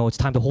 but it's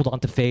time to hold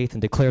on to faith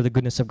and declare the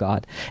goodness of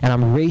God. And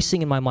I'm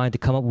racing in my mind to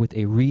come up with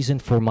a reason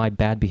for my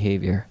bad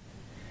behavior.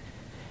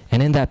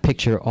 And in that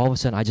picture, all of a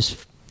sudden,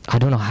 I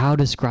don't know how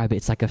to describe it.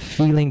 It's like a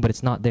feeling, but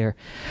it's not there.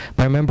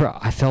 But I remember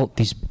I felt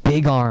these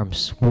big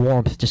arms,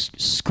 warmth, just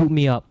scoop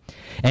me up.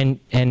 And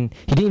he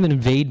didn't even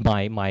invade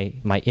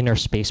my inner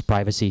space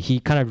privacy.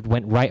 He kind of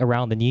went right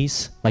around the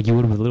knees, like you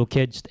would with a little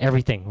kid, just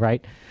everything,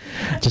 right?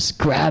 Just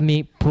grabbed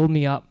me, pulled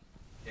me up.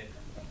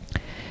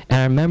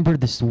 And I remember one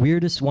of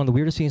the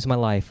weirdest things in my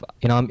life.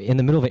 I'm in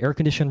the middle of an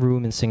air-conditioned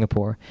room in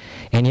Singapore,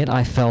 and yet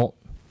I felt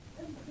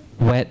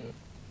wet,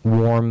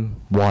 warm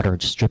water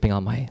just dripping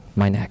on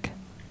my neck.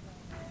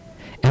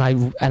 And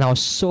I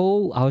was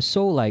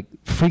so like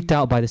freaked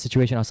out by the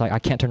situation. I was like, I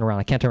can't turn around.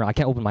 I can't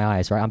open my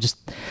eyes, right?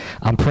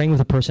 I'm praying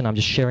with a person. I'm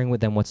just sharing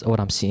with them what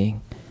I'm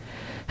seeing.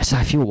 I said,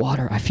 I feel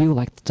water. I feel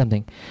like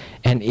something.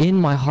 And in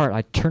my heart,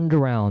 I turned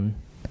around,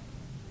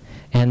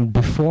 and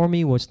before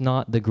me was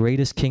not the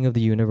greatest king of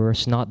the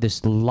universe, not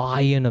this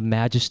lion of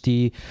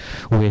majesty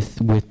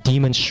with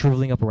demons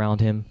shriveling up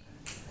around him.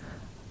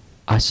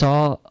 I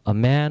saw a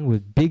man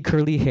with big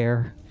curly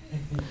hair,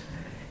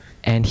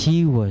 and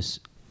he was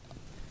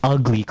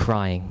ugly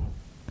crying.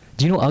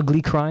 Do you know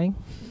ugly crying?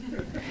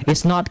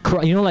 It's not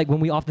like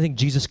when we often think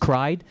Jesus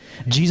cried.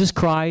 Jesus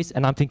cries,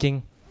 and I'm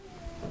thinking,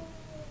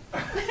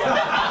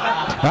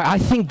 I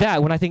think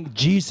that when I think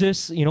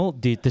Jesus,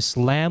 this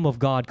Lamb of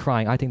God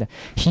crying, I think that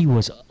he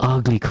was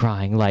ugly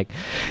crying, like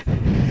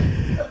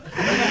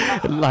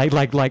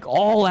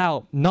all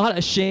out, not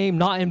ashamed,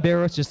 not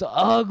embarrassed, just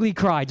ugly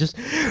cry, just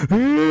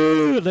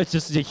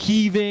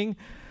heaving.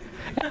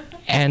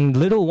 And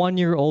little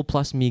 1-year-old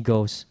plus me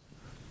goes,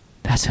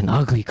 that's an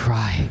ugly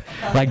cry.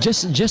 Like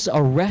just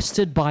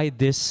arrested by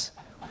this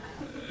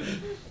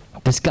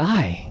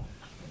guy.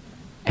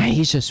 And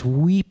he's just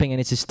weeping, and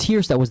it's his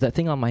tears that was that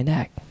thing on my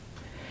neck.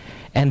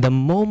 And the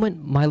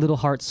moment my little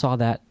heart saw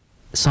that,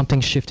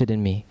 something shifted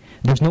in me.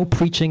 There's no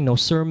preaching, no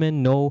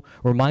sermon, no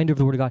reminder of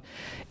the Word of God.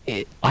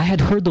 I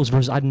had heard those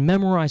verses. I'd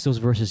memorized those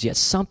verses, yet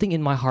something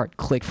in my heart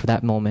clicked for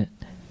that moment.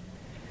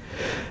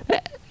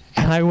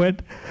 And I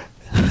went,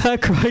 I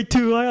cried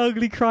too. I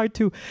ugly cried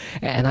too.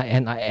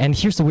 And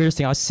here's the weirdest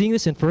thing. I was seeing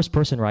this in first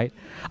person, right?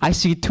 I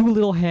see two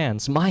little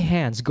hands, my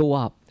hands go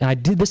up. And I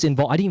did this I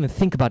didn't even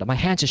think about it. My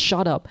hands just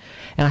shot up.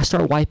 And I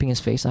start wiping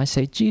his face. And I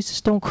say, Jesus,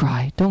 don't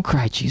cry. Don't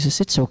cry,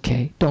 Jesus. It's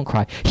okay. Don't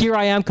cry. Here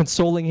I am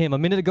consoling him. A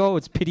minute ago,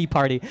 it's pity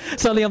party.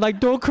 Suddenly I'm like,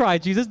 don't cry,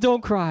 Jesus.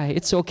 Don't cry.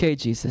 It's okay,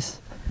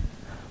 Jesus.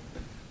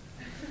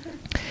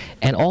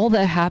 And all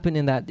that happened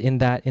in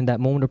that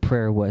moment of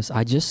prayer was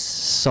I just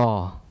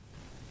saw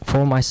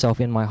for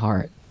myself in my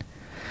heart.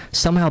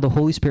 Somehow the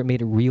Holy Spirit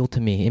made it real to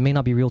me. It may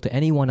not be real to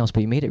anyone else, but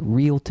he made it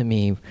real to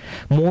me.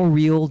 More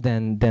real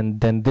than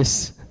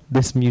this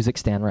music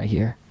stand right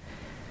here.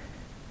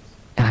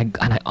 And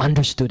I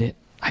understood it.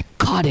 I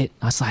got it.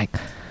 I was like,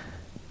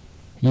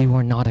 you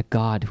are not a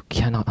God who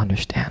cannot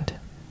understand.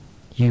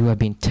 You have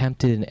been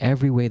tempted in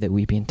every way that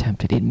we've been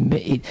tempted.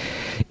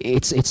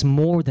 It's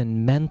more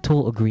than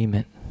mental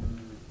agreement.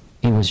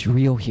 It was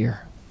real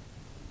here.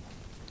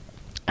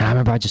 And I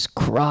remember I just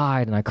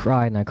cried and I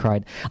cried and I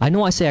cried. I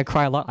know I say I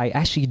cry a lot. I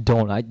actually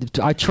don't.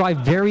 I try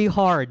very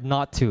hard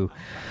not to.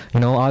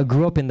 I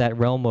grew up in that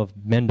realm of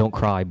men don't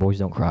cry, boys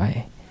don't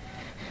cry.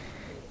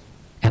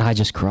 And I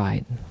just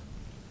cried.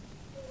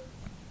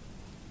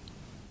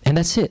 And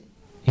that's it.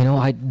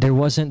 There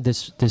wasn't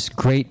this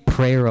great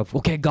prayer of,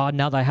 okay, God,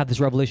 now that I have this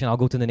revelation, I'll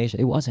go to the nation.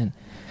 It wasn't.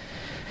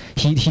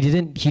 He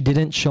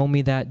didn't show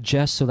me that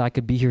just so that I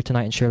could be here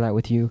tonight and share that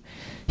with you.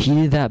 He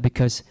did that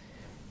because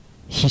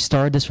he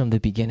started this from the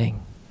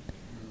beginning.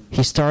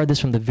 He started this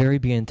from the very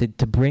beginning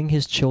to bring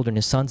his children,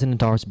 his sons and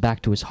daughters,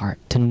 back to his heart,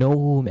 to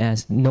know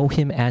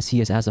him as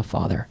he is as a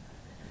father.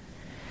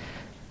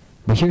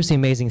 But here's the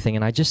amazing thing,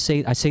 and I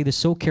say this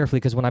so carefully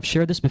because when I've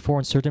shared this before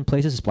in certain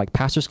places, like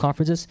pastors'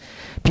 conferences,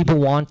 people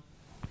want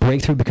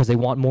breakthrough because they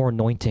want more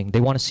anointing. They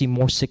want to see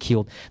more sick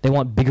healed. They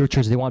want bigger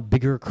churches. They want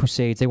bigger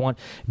crusades. They want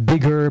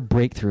bigger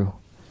breakthrough.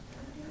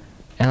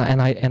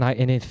 And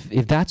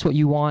if that's what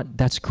you want,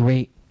 that's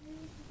great.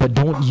 But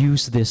don't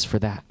use this for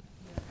that.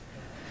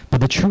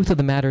 But the truth of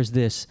the matter is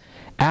this: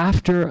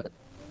 after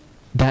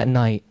that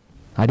night,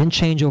 I didn't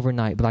change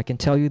overnight, but I can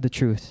tell you the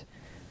truth.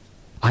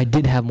 I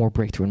did have more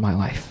breakthrough in my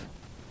life.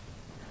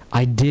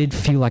 I did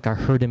feel like I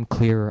heard him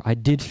clearer. I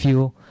did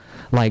feel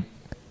like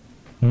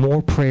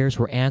more prayers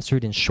were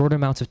answered in short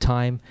amounts of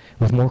time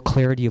with more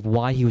clarity of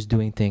why he was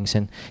doing things.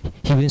 And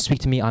he wouldn't speak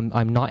to me,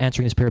 I'm not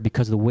answering this prayer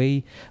because the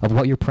way of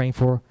what you're praying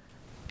for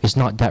is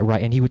not that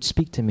right. And he would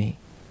speak to me.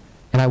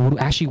 And I would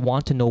actually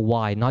want to know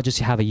why, not just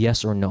have a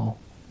yes or no.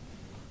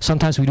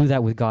 Sometimes we do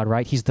that with God,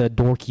 right? He's the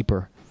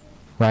doorkeeper,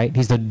 right?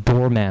 He's the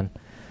doorman.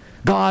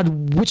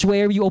 God, which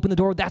way you open the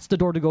door, that's the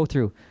door to go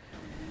through.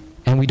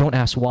 And we don't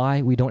ask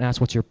why. We don't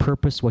ask what's your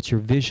purpose, what's your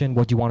vision,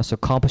 what do you want us to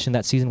accomplish in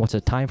that season, what's the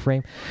time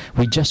frame.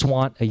 We just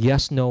want a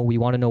yes, no. We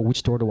want to know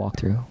which door to walk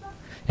through.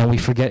 And we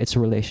forget it's a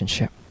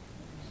relationship.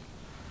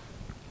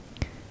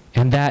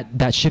 And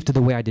that shifted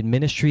the way I did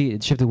ministry.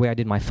 It shifted the way I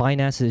did my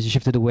finances. It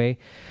shifted the way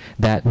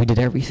that we did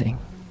everything.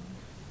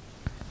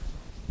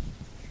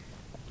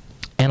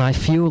 And I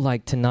feel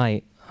like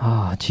tonight,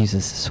 oh,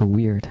 Jesus, it's so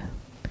weird.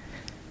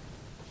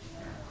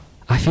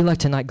 I feel like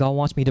tonight God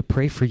wants me to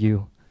pray for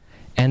you.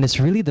 And it's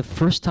really the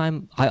first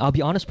time, I'll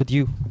be honest with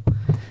you,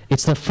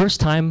 it's the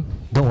first time,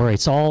 don't worry,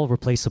 it's all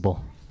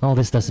replaceable. All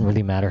this doesn't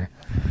really matter.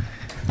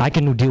 I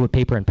can deal with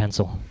paper and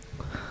pencil,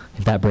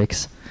 if that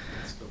breaks.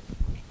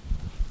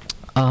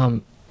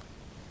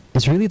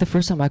 It's really the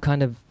first time I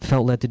kind of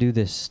felt led to do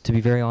this, to be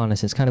very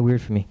honest. It's kind of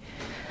weird for me.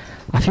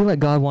 I feel like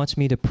God wants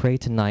me to pray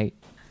tonight,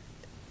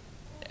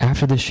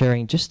 after this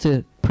sharing, just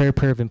to pray a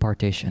prayer of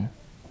impartation.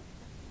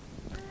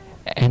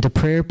 And to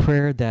pray a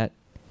prayer that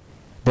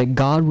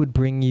God would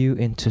bring you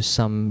into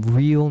some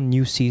real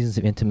new seasons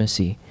of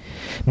intimacy.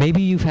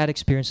 Maybe you've had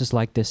experiences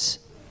like this.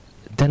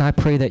 Then I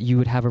pray that you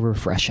would have a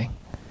refreshing,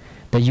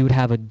 that you would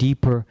have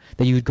that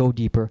you would go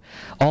deeper.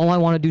 All I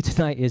want to do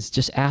tonight is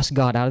just ask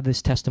God out of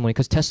this testimony,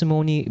 because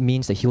testimony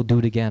means that he'll do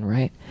it again,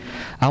 right?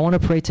 I want to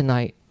pray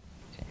tonight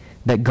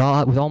that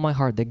God, with all my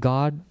heart, that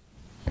God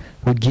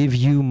would give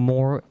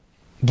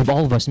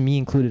all of us, me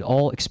included,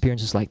 all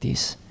experiences like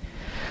these,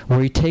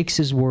 where he takes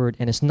his word,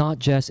 and it's not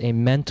just a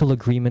mental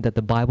agreement that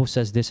the Bible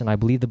says this, and I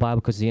believe the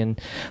Bible because it's the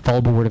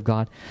infallible word of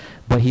God,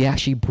 but he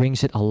actually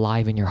brings it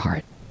alive in your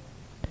heart.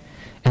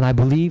 And I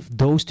believe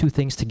those two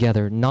things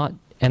together,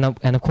 and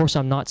of course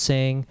I'm not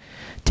saying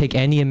take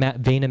any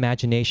vain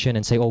imagination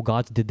and say, oh,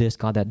 God did this,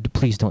 God that.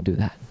 Please don't do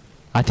that.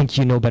 I think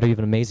you know better. You have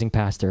an amazing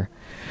pastor.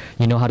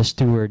 You know how to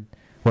steward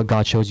what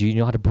God shows you. You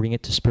know how to bring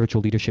it to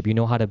spiritual leadership. You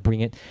know how to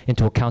bring it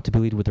into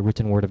accountability with the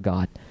written word of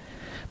God.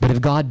 But if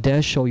God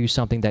does show you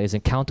something that is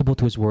accountable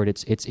to his word,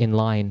 it's in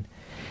line,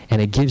 and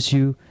it gives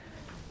you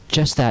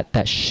just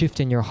that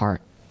shift in your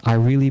heart, I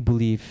really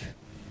believe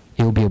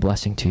it will be a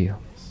blessing to you.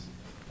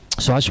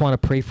 So I just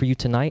want to pray for you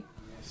tonight,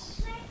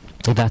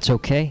 if that's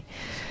okay.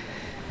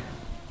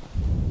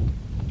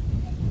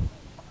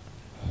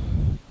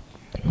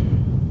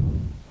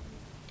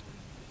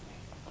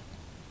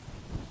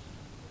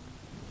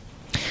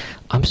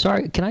 I'm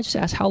sorry, can I just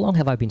ask, how long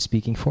have I been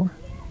speaking for?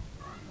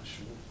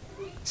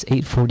 It's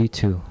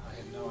 8:42. I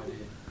have no idea.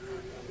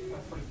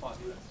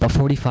 About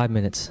 45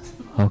 minutes.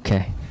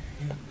 Okay.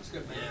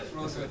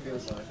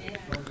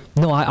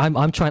 No,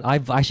 I'm trying.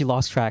 I've actually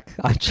lost track.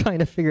 I'm trying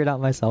to figure it out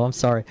myself. I'm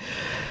sorry.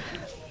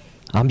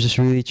 I'm just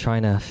really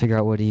trying to figure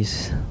out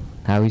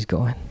how he's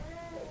going.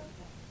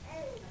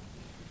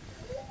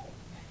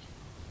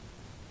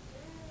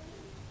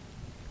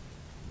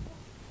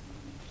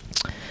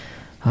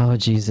 Oh,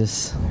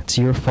 Jesus, it's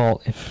your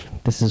fault if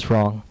this is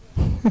wrong.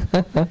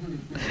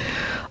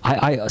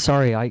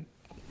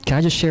 Can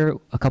I just share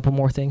a couple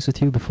more things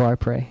with you before I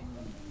pray?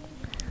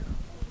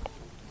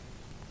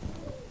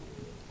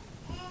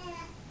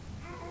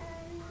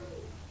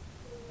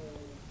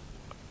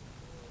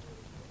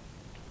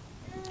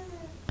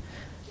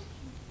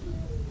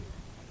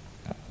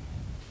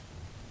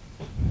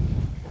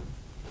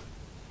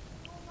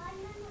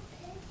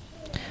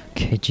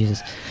 Okay,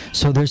 Jesus.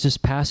 So there's this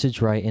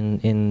passage, right,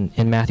 in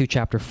Matthew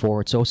chapter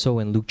 4. It's also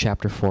in Luke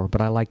chapter 4,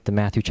 but I like the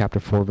Matthew chapter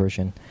 4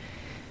 version.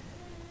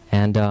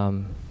 And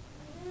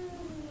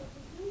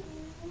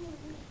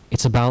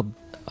it's about,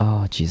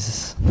 oh,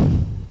 Jesus.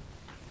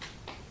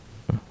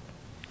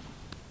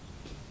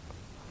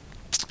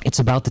 It's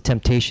about the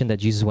temptation that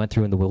Jesus went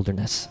through in the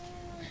wilderness.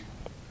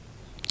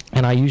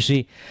 And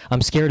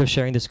I'm scared of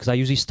sharing this because I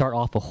usually start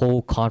off a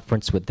whole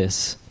conference with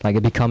this. Like,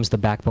 it becomes the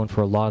backbone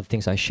for a lot of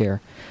things I share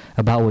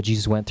about what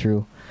Jesus went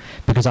through.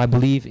 Because I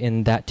believe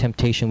in that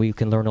temptation we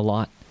can learn a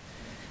lot.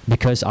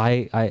 Because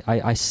if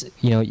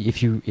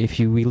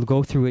we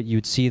go through it,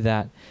 you'd see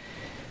that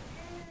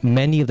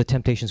many of the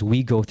temptations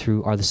we go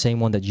through are the same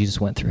one that Jesus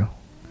went through.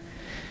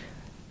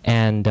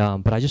 And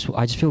but I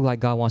just feel like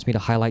God wants me to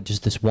highlight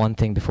just this one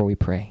thing before we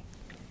pray.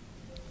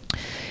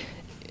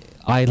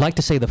 I'd like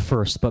to say the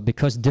first, but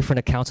because different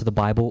accounts of the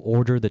Bible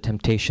order the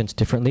temptations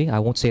differently, I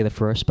won't say the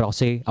first, but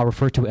I'll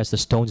refer to it as the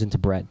stones into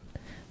bread.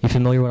 You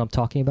familiar with what I'm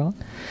talking about?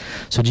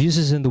 So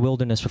Jesus is in the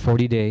wilderness for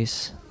 40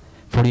 days,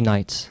 40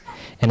 nights,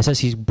 and it says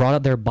he's brought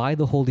up there by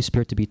the Holy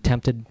Spirit to be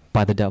tempted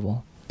by the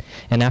devil.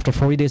 And after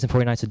 40 days and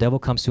 40 nights, the devil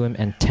comes to him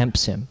and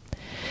tempts him.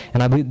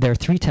 And I believe there are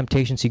 3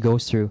 temptations he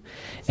goes through.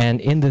 And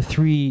in the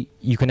 3,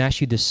 you can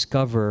actually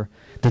discover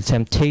the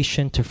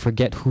temptation to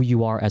forget who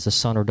you are as a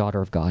son or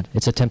daughter of God.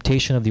 It's a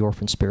temptation of the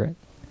orphan spirit.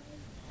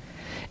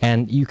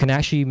 And you can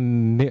actually,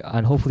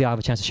 and hopefully I'll have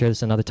a chance to share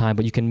this another time,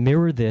 but you can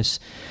mirror this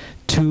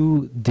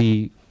to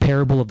the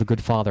parable of the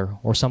good father,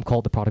 or some call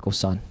it the prodigal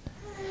son.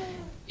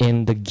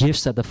 In the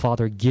gifts that the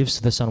father gives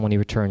to the son when he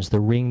returns,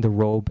 the ring, the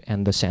robe,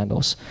 and the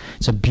sandals.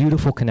 It's a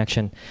beautiful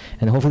connection,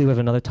 and hopefully we have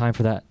another time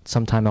for that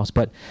sometime else.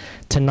 But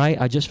tonight,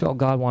 I just felt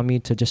God wanted me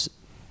to just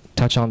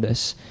touch on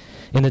this.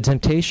 In the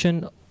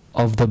temptation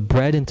of the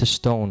bread into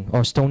stone,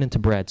 or stone into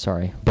bread,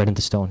 sorry, bread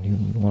into stone,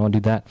 you want to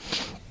do that?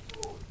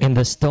 In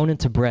the stone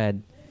into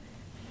bread,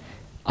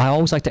 I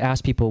always like to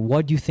ask people,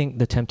 what do you think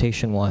the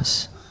temptation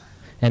was?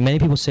 And many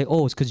people say,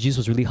 oh, it's because Jesus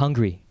was really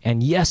hungry.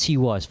 And yes, he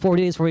was.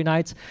 40 days, 40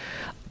 nights.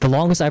 The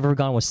longest I've ever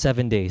gone was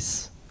 7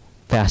 days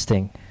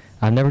fasting.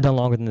 I've never done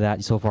longer than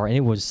that so far, and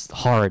it was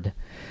hard.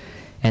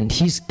 And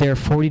he's there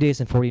 40 days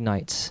and 40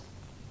 nights.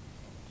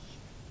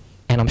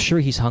 And I'm sure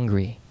he's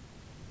hungry.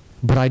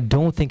 But I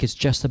don't think it's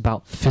just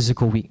about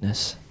physical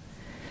weakness.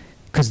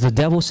 Because the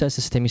devil says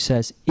this to him, he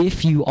says,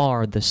 if you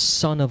are the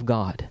Son of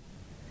God,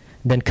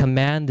 then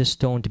command this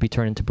stone to be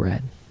turned into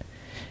bread.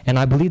 And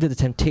I believe that the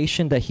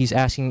temptation that he's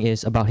asking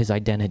is about his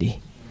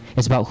identity.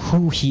 It's about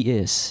who he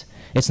is.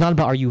 It's not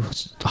about, are you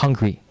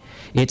hungry?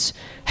 It's,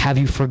 have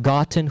you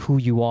forgotten who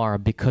you are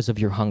because of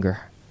your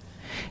hunger?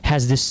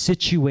 Has this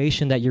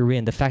situation that you're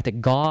in, the fact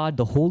that God,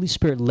 the Holy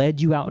Spirit,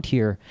 led you out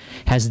here,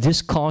 has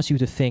this caused you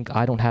to think,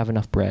 I don't have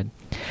enough bread?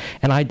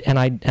 And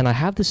I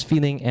have this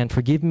feeling, and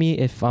forgive me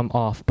if I'm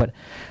off, but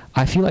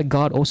I feel like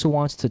God also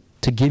wants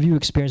to give you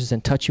experiences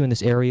and touch you in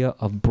this area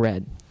of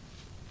bread.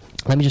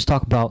 Let me just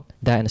talk about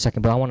that in a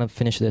second, but I want to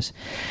finish this.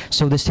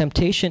 So this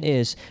temptation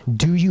is,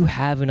 do you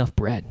have enough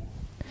bread?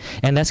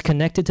 And that's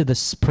connected to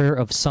this prayer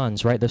of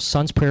sons, right? The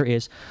son's prayer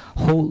is,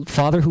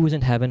 Father who is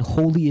in heaven,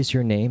 holy is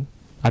your name.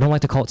 I don't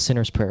like to call it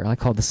sinner's prayer. I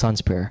call it the son's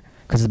prayer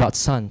because it's about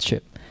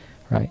sonship,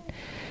 right?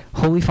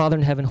 Holy Father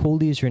in heaven,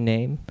 holy is your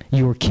name.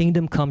 Your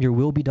kingdom come, your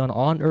will be done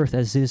on earth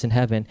as it is in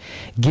heaven.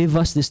 Give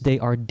us this day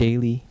our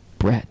daily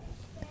bread.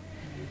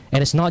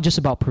 And it's not just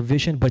about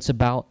provision, but it's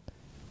about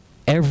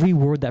every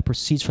word that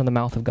proceeds from the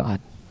mouth of God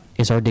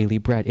is our daily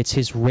bread. It's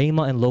his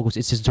rhema and logos.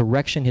 It's his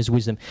direction, his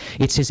wisdom.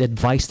 It's his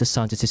advice to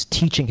sons. It's his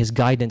teaching, his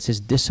guidance, his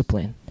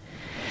discipline.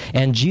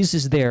 And Jesus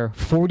is there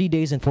 40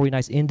 days and 40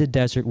 nights in the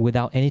desert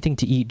without anything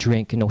to eat,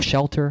 drink, no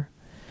shelter.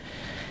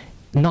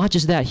 Not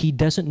just that, he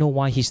doesn't know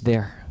why he's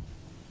there.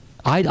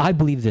 I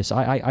believe this.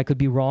 I could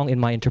be wrong in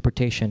my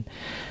interpretation.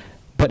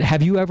 But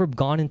have you ever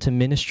gone into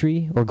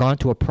ministry or gone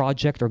to a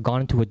project or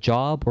gone into a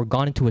job or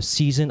gone into a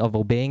season of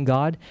obeying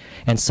God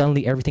and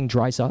suddenly everything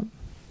dries up?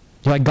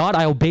 You're like, God,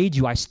 I obeyed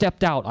you. I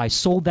stepped out. I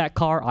sold that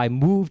car. I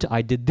moved.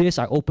 I did this.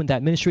 I opened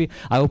that ministry.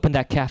 I opened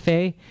that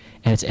cafe.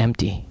 And it's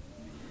empty.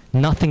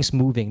 Nothing's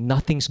moving.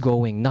 Nothing's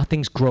going.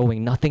 Nothing's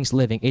growing. Nothing's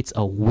living. It's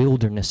a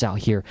wilderness out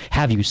here.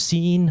 Have you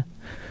seen?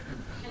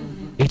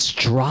 It's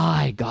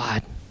dry,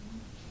 God.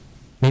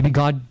 Maybe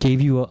God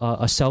gave you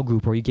a cell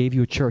group or he gave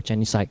you a church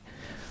and he's like,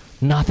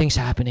 nothing's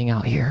happening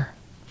out here.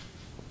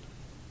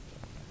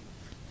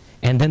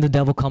 And then the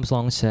devil comes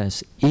along and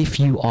says, if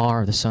you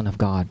are the Son of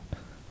God,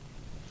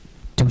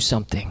 do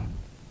something.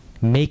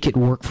 Make it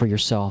work for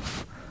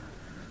yourself.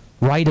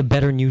 Write a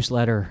better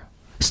newsletter.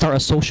 Start a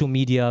social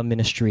media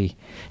ministry.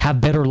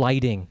 Have better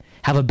lighting.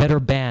 Have a better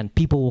band.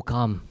 People will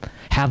come.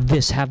 Have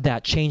this, have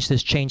that. Change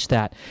this, change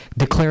that.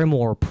 Declare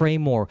more, pray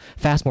more,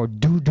 fast more.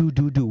 Do.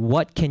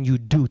 What can you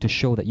do to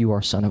show that you are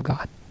a son of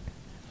God?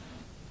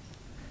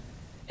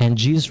 And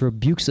Jesus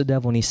rebukes the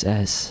devil and he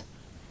says,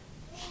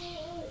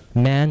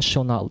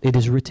 it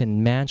is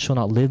written, man shall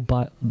not live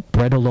by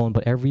bread alone,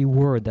 but every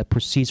word that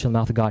proceeds from the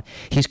mouth of God.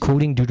 He's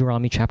quoting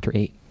Deuteronomy chapter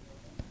 8.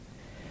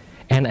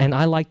 And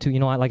I like to,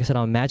 like I said,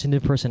 I'm an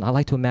imaginative person. I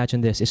like to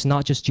imagine this. It's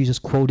not just Jesus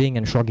quoting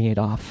and shrugging it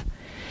off.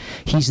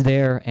 He's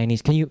there and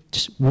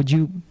would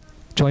you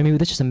join me with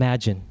this? Just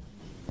imagine.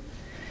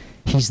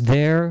 He's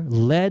there,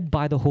 led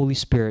by the Holy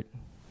Spirit.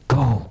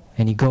 Go.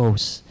 And he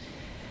goes.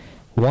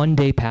 1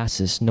 day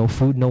passes, no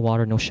food, no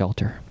water, no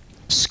shelter.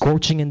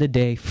 Scorching in the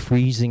day,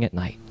 freezing at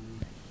night.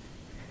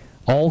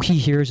 All he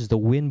hears is the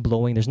wind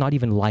blowing. There's not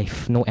even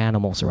life, no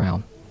animals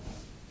around.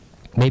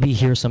 Maybe he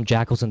hears some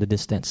jackals in the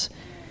distance.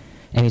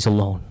 And he's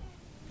alone.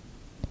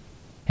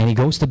 And he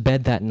goes to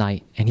bed that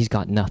night, and he's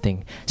got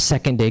nothing.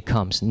 Second day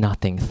comes,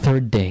 nothing.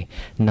 Third day,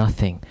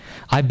 nothing.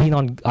 I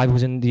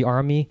was in the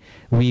army.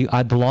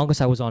 The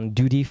longest I was on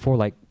duty for,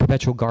 like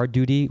perpetual guard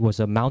duty, was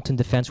a mountain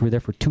defense. We were there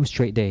for 2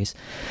 straight days.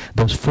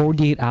 Those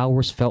 48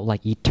 hours felt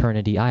like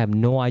eternity. I have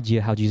no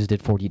idea how Jesus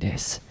did 40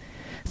 days.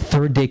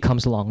 Third day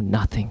comes along,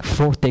 nothing.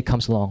 Fourth day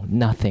comes along,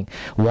 nothing.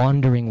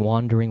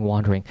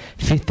 Wandering.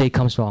 Fifth day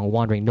comes along,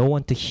 wandering. No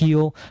one to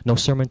heal, no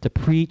sermon to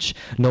preach,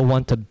 no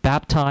one to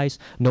baptize,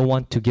 no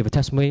one to give a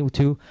testimony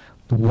to.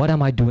 What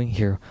am I doing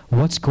here?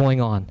 What's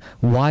going on?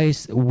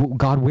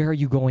 God, where are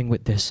you going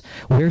with this?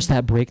 Where's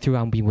that breakthrough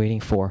I'm been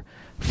waiting for?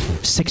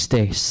 6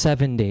 day,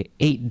 7 day,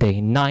 8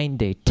 day, 9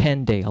 day,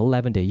 10 day,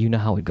 11 day. You know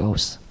how it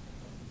goes.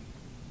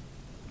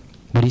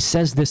 But he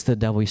says this to the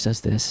devil. He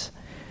says this.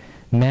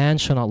 Man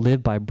shall not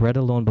live by bread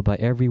alone, but by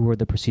every word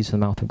that proceeds from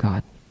the mouth of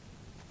God.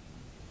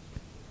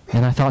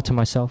 And I thought to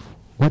myself,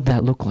 what'd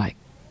that look like?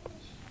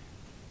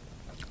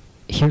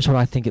 Here's what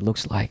I think it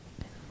looks like.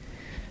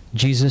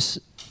 Jesus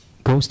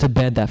goes to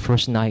bed that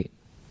first night.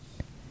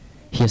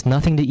 He has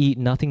nothing to eat,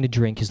 nothing to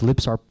drink. His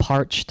lips are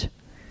parched.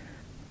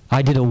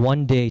 I did a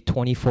 1 day,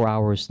 24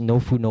 hours, no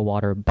food, no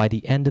water. By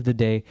the end of the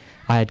day,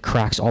 I had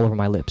cracks all over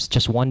my lips.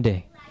 Just 1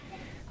 day.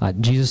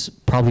 Jesus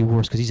probably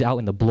worse because he's out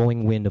in the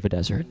blowing wind of a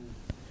desert.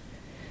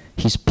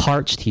 He's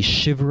parched. He's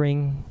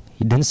shivering.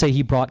 He didn't say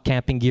he brought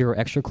camping gear or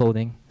extra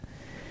clothing.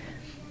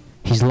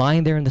 He's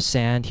lying there in the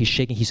sand. He's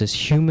shaking. He's as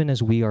human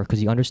as we are because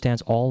he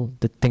understands all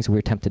the things that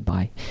we're tempted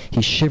by.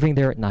 He's shivering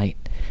there at night.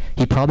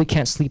 He probably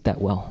can't sleep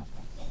that well.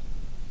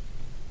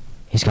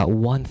 He's got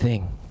one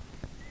thing.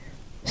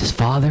 He says,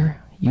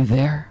 Father, you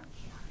there?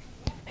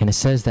 And it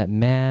says that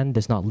man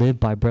does not live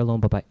by bread alone,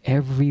 but by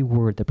every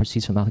word that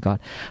proceeds from the mouth of God.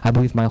 I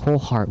believe my whole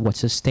heart, what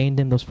sustained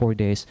him those 40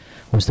 days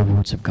was the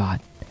words of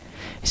God.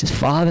 He says,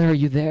 Father, are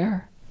you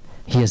there?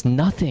 He has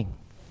nothing.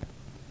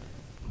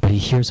 But he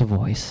hears a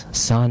voice.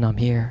 Son, I'm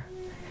here.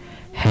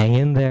 Hang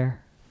in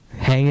there.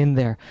 Hang in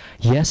there.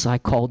 Yes, I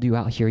called you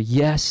out here.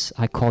 Yes,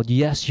 I called.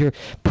 Yes, you're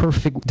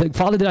perfect.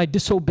 Father, did I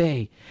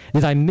disobey?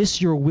 Did I miss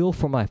your will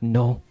for my life?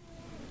 No.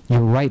 You're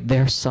right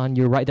there, son.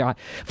 You're right there.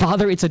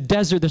 Father, it's a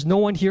desert. There's no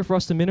one here for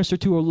us to minister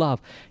to or love.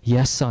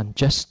 Yes, son,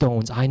 just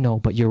stones. I know,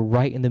 but you're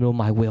right in the middle of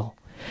my will.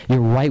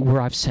 You're right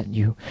where I've sent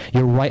you.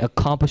 You're right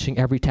accomplishing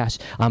every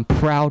task. I'm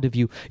proud of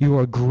you.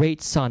 You're a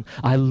great son.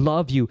 I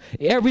love you.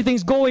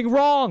 Everything's going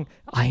wrong.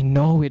 I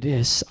know it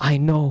is. I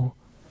know.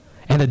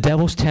 And the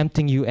devil's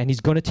tempting you, and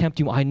he's going to tempt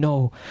you. I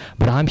know.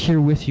 But I'm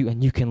here with you,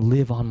 and you can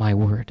live on my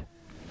word.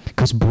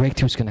 Because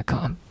breakthrough's going to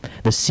come.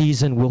 The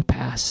season will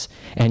pass.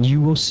 And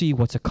you will see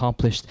what's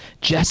accomplished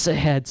just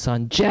ahead,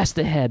 son. Just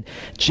ahead.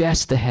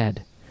 Just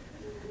ahead.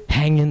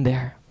 Hang in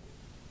there.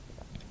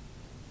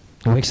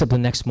 He wakes up the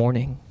next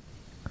morning.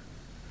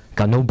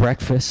 Got no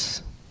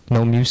breakfast.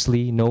 No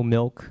muesli. No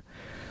milk.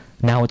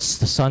 Now the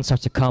sun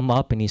starts to come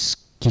up and he's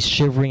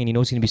shivering and he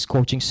knows he's going to be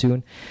scorching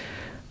soon.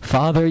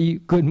 Father,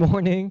 good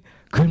morning.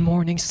 Good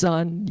morning,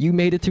 son. You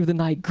made it through the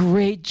night.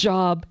 Great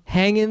job.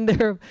 Hang in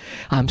there.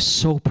 I'm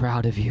so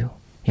proud of you.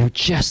 You're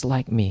just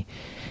like me.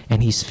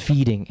 And he's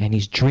feeding and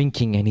he's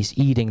drinking and he's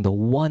eating the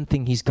one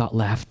thing he's got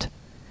left.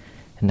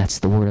 And that's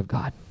the word of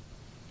God.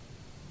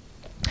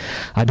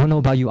 I don't know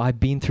about you. I've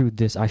been through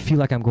this. I feel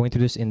like I'm going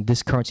through this in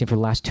this current scene for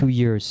the last 2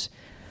 years.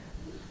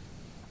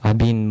 I've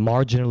been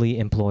marginally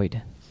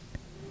employed.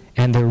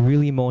 And there are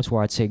really moments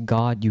where I'd say,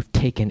 God, you've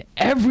taken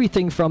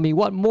everything from me.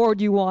 What more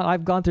do you want?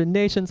 I've gone through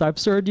nations. I've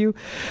served you.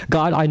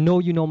 God, I know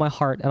you know my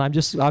heart. And I'm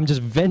just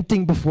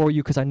venting before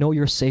you because I know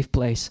you're a safe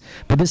place.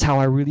 But this is how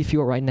I really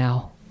feel right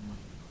now.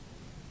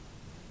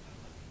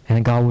 And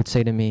then God would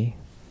say to me,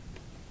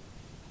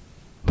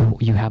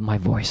 but you have my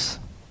voice.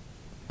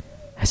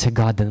 I said,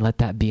 God, then let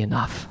that be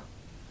enough.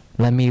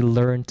 Let me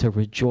learn to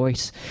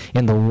rejoice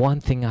in the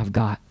one thing I've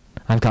got.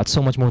 I've got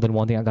so much more than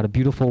one thing. I've got a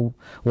beautiful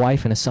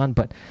wife and a son,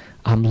 but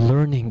I'm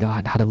learning,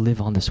 God, how to live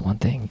on this one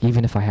thing,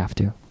 even if I have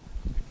to.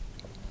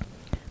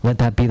 Let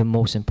that be the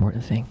most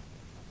important thing.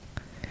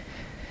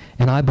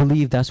 And I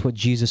believe that's what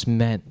Jesus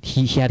meant.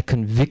 He had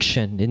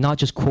conviction, and not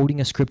just quoting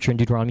a scripture in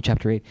Deuteronomy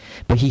chapter 8,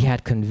 but he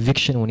had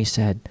conviction when he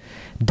said,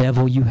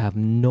 devil, you have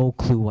no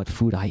clue what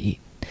food I eat.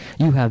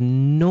 You have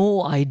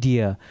no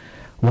idea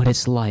what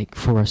it's like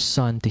for a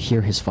son to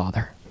hear his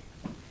father.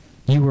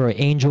 You were an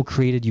angel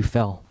created, you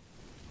fell.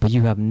 But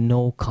you have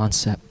no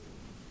concept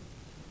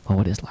of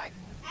what it's like.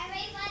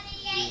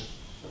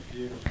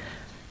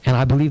 And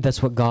I believe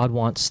that's what God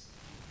wants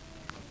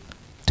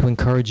to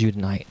encourage you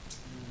tonight.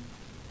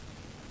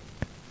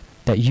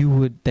 That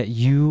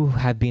you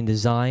have been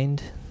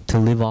designed to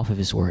live off of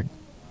his word.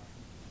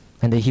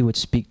 And that he would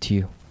speak to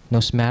you,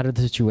 no matter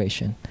the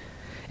situation.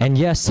 And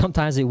yes,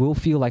 sometimes it will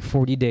feel like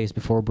 40 days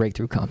before a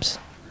breakthrough comes.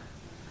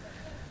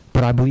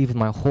 But I believe with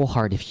my whole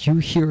heart, if you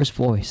hear his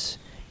voice,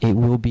 it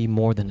will be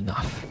more than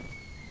enough.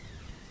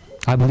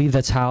 I believe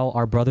that's how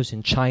our brothers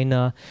in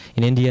China,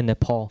 in India,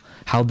 Nepal,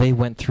 how they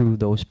went through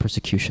those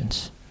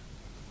persecutions.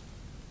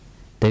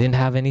 They didn't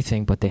have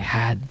anything, but they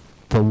had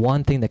the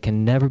one thing that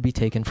can never be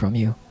taken from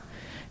you.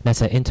 And that's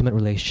that intimate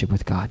relationship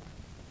with God.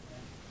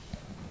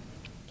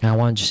 And I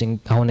want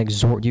to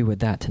exhort you with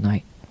that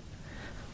tonight.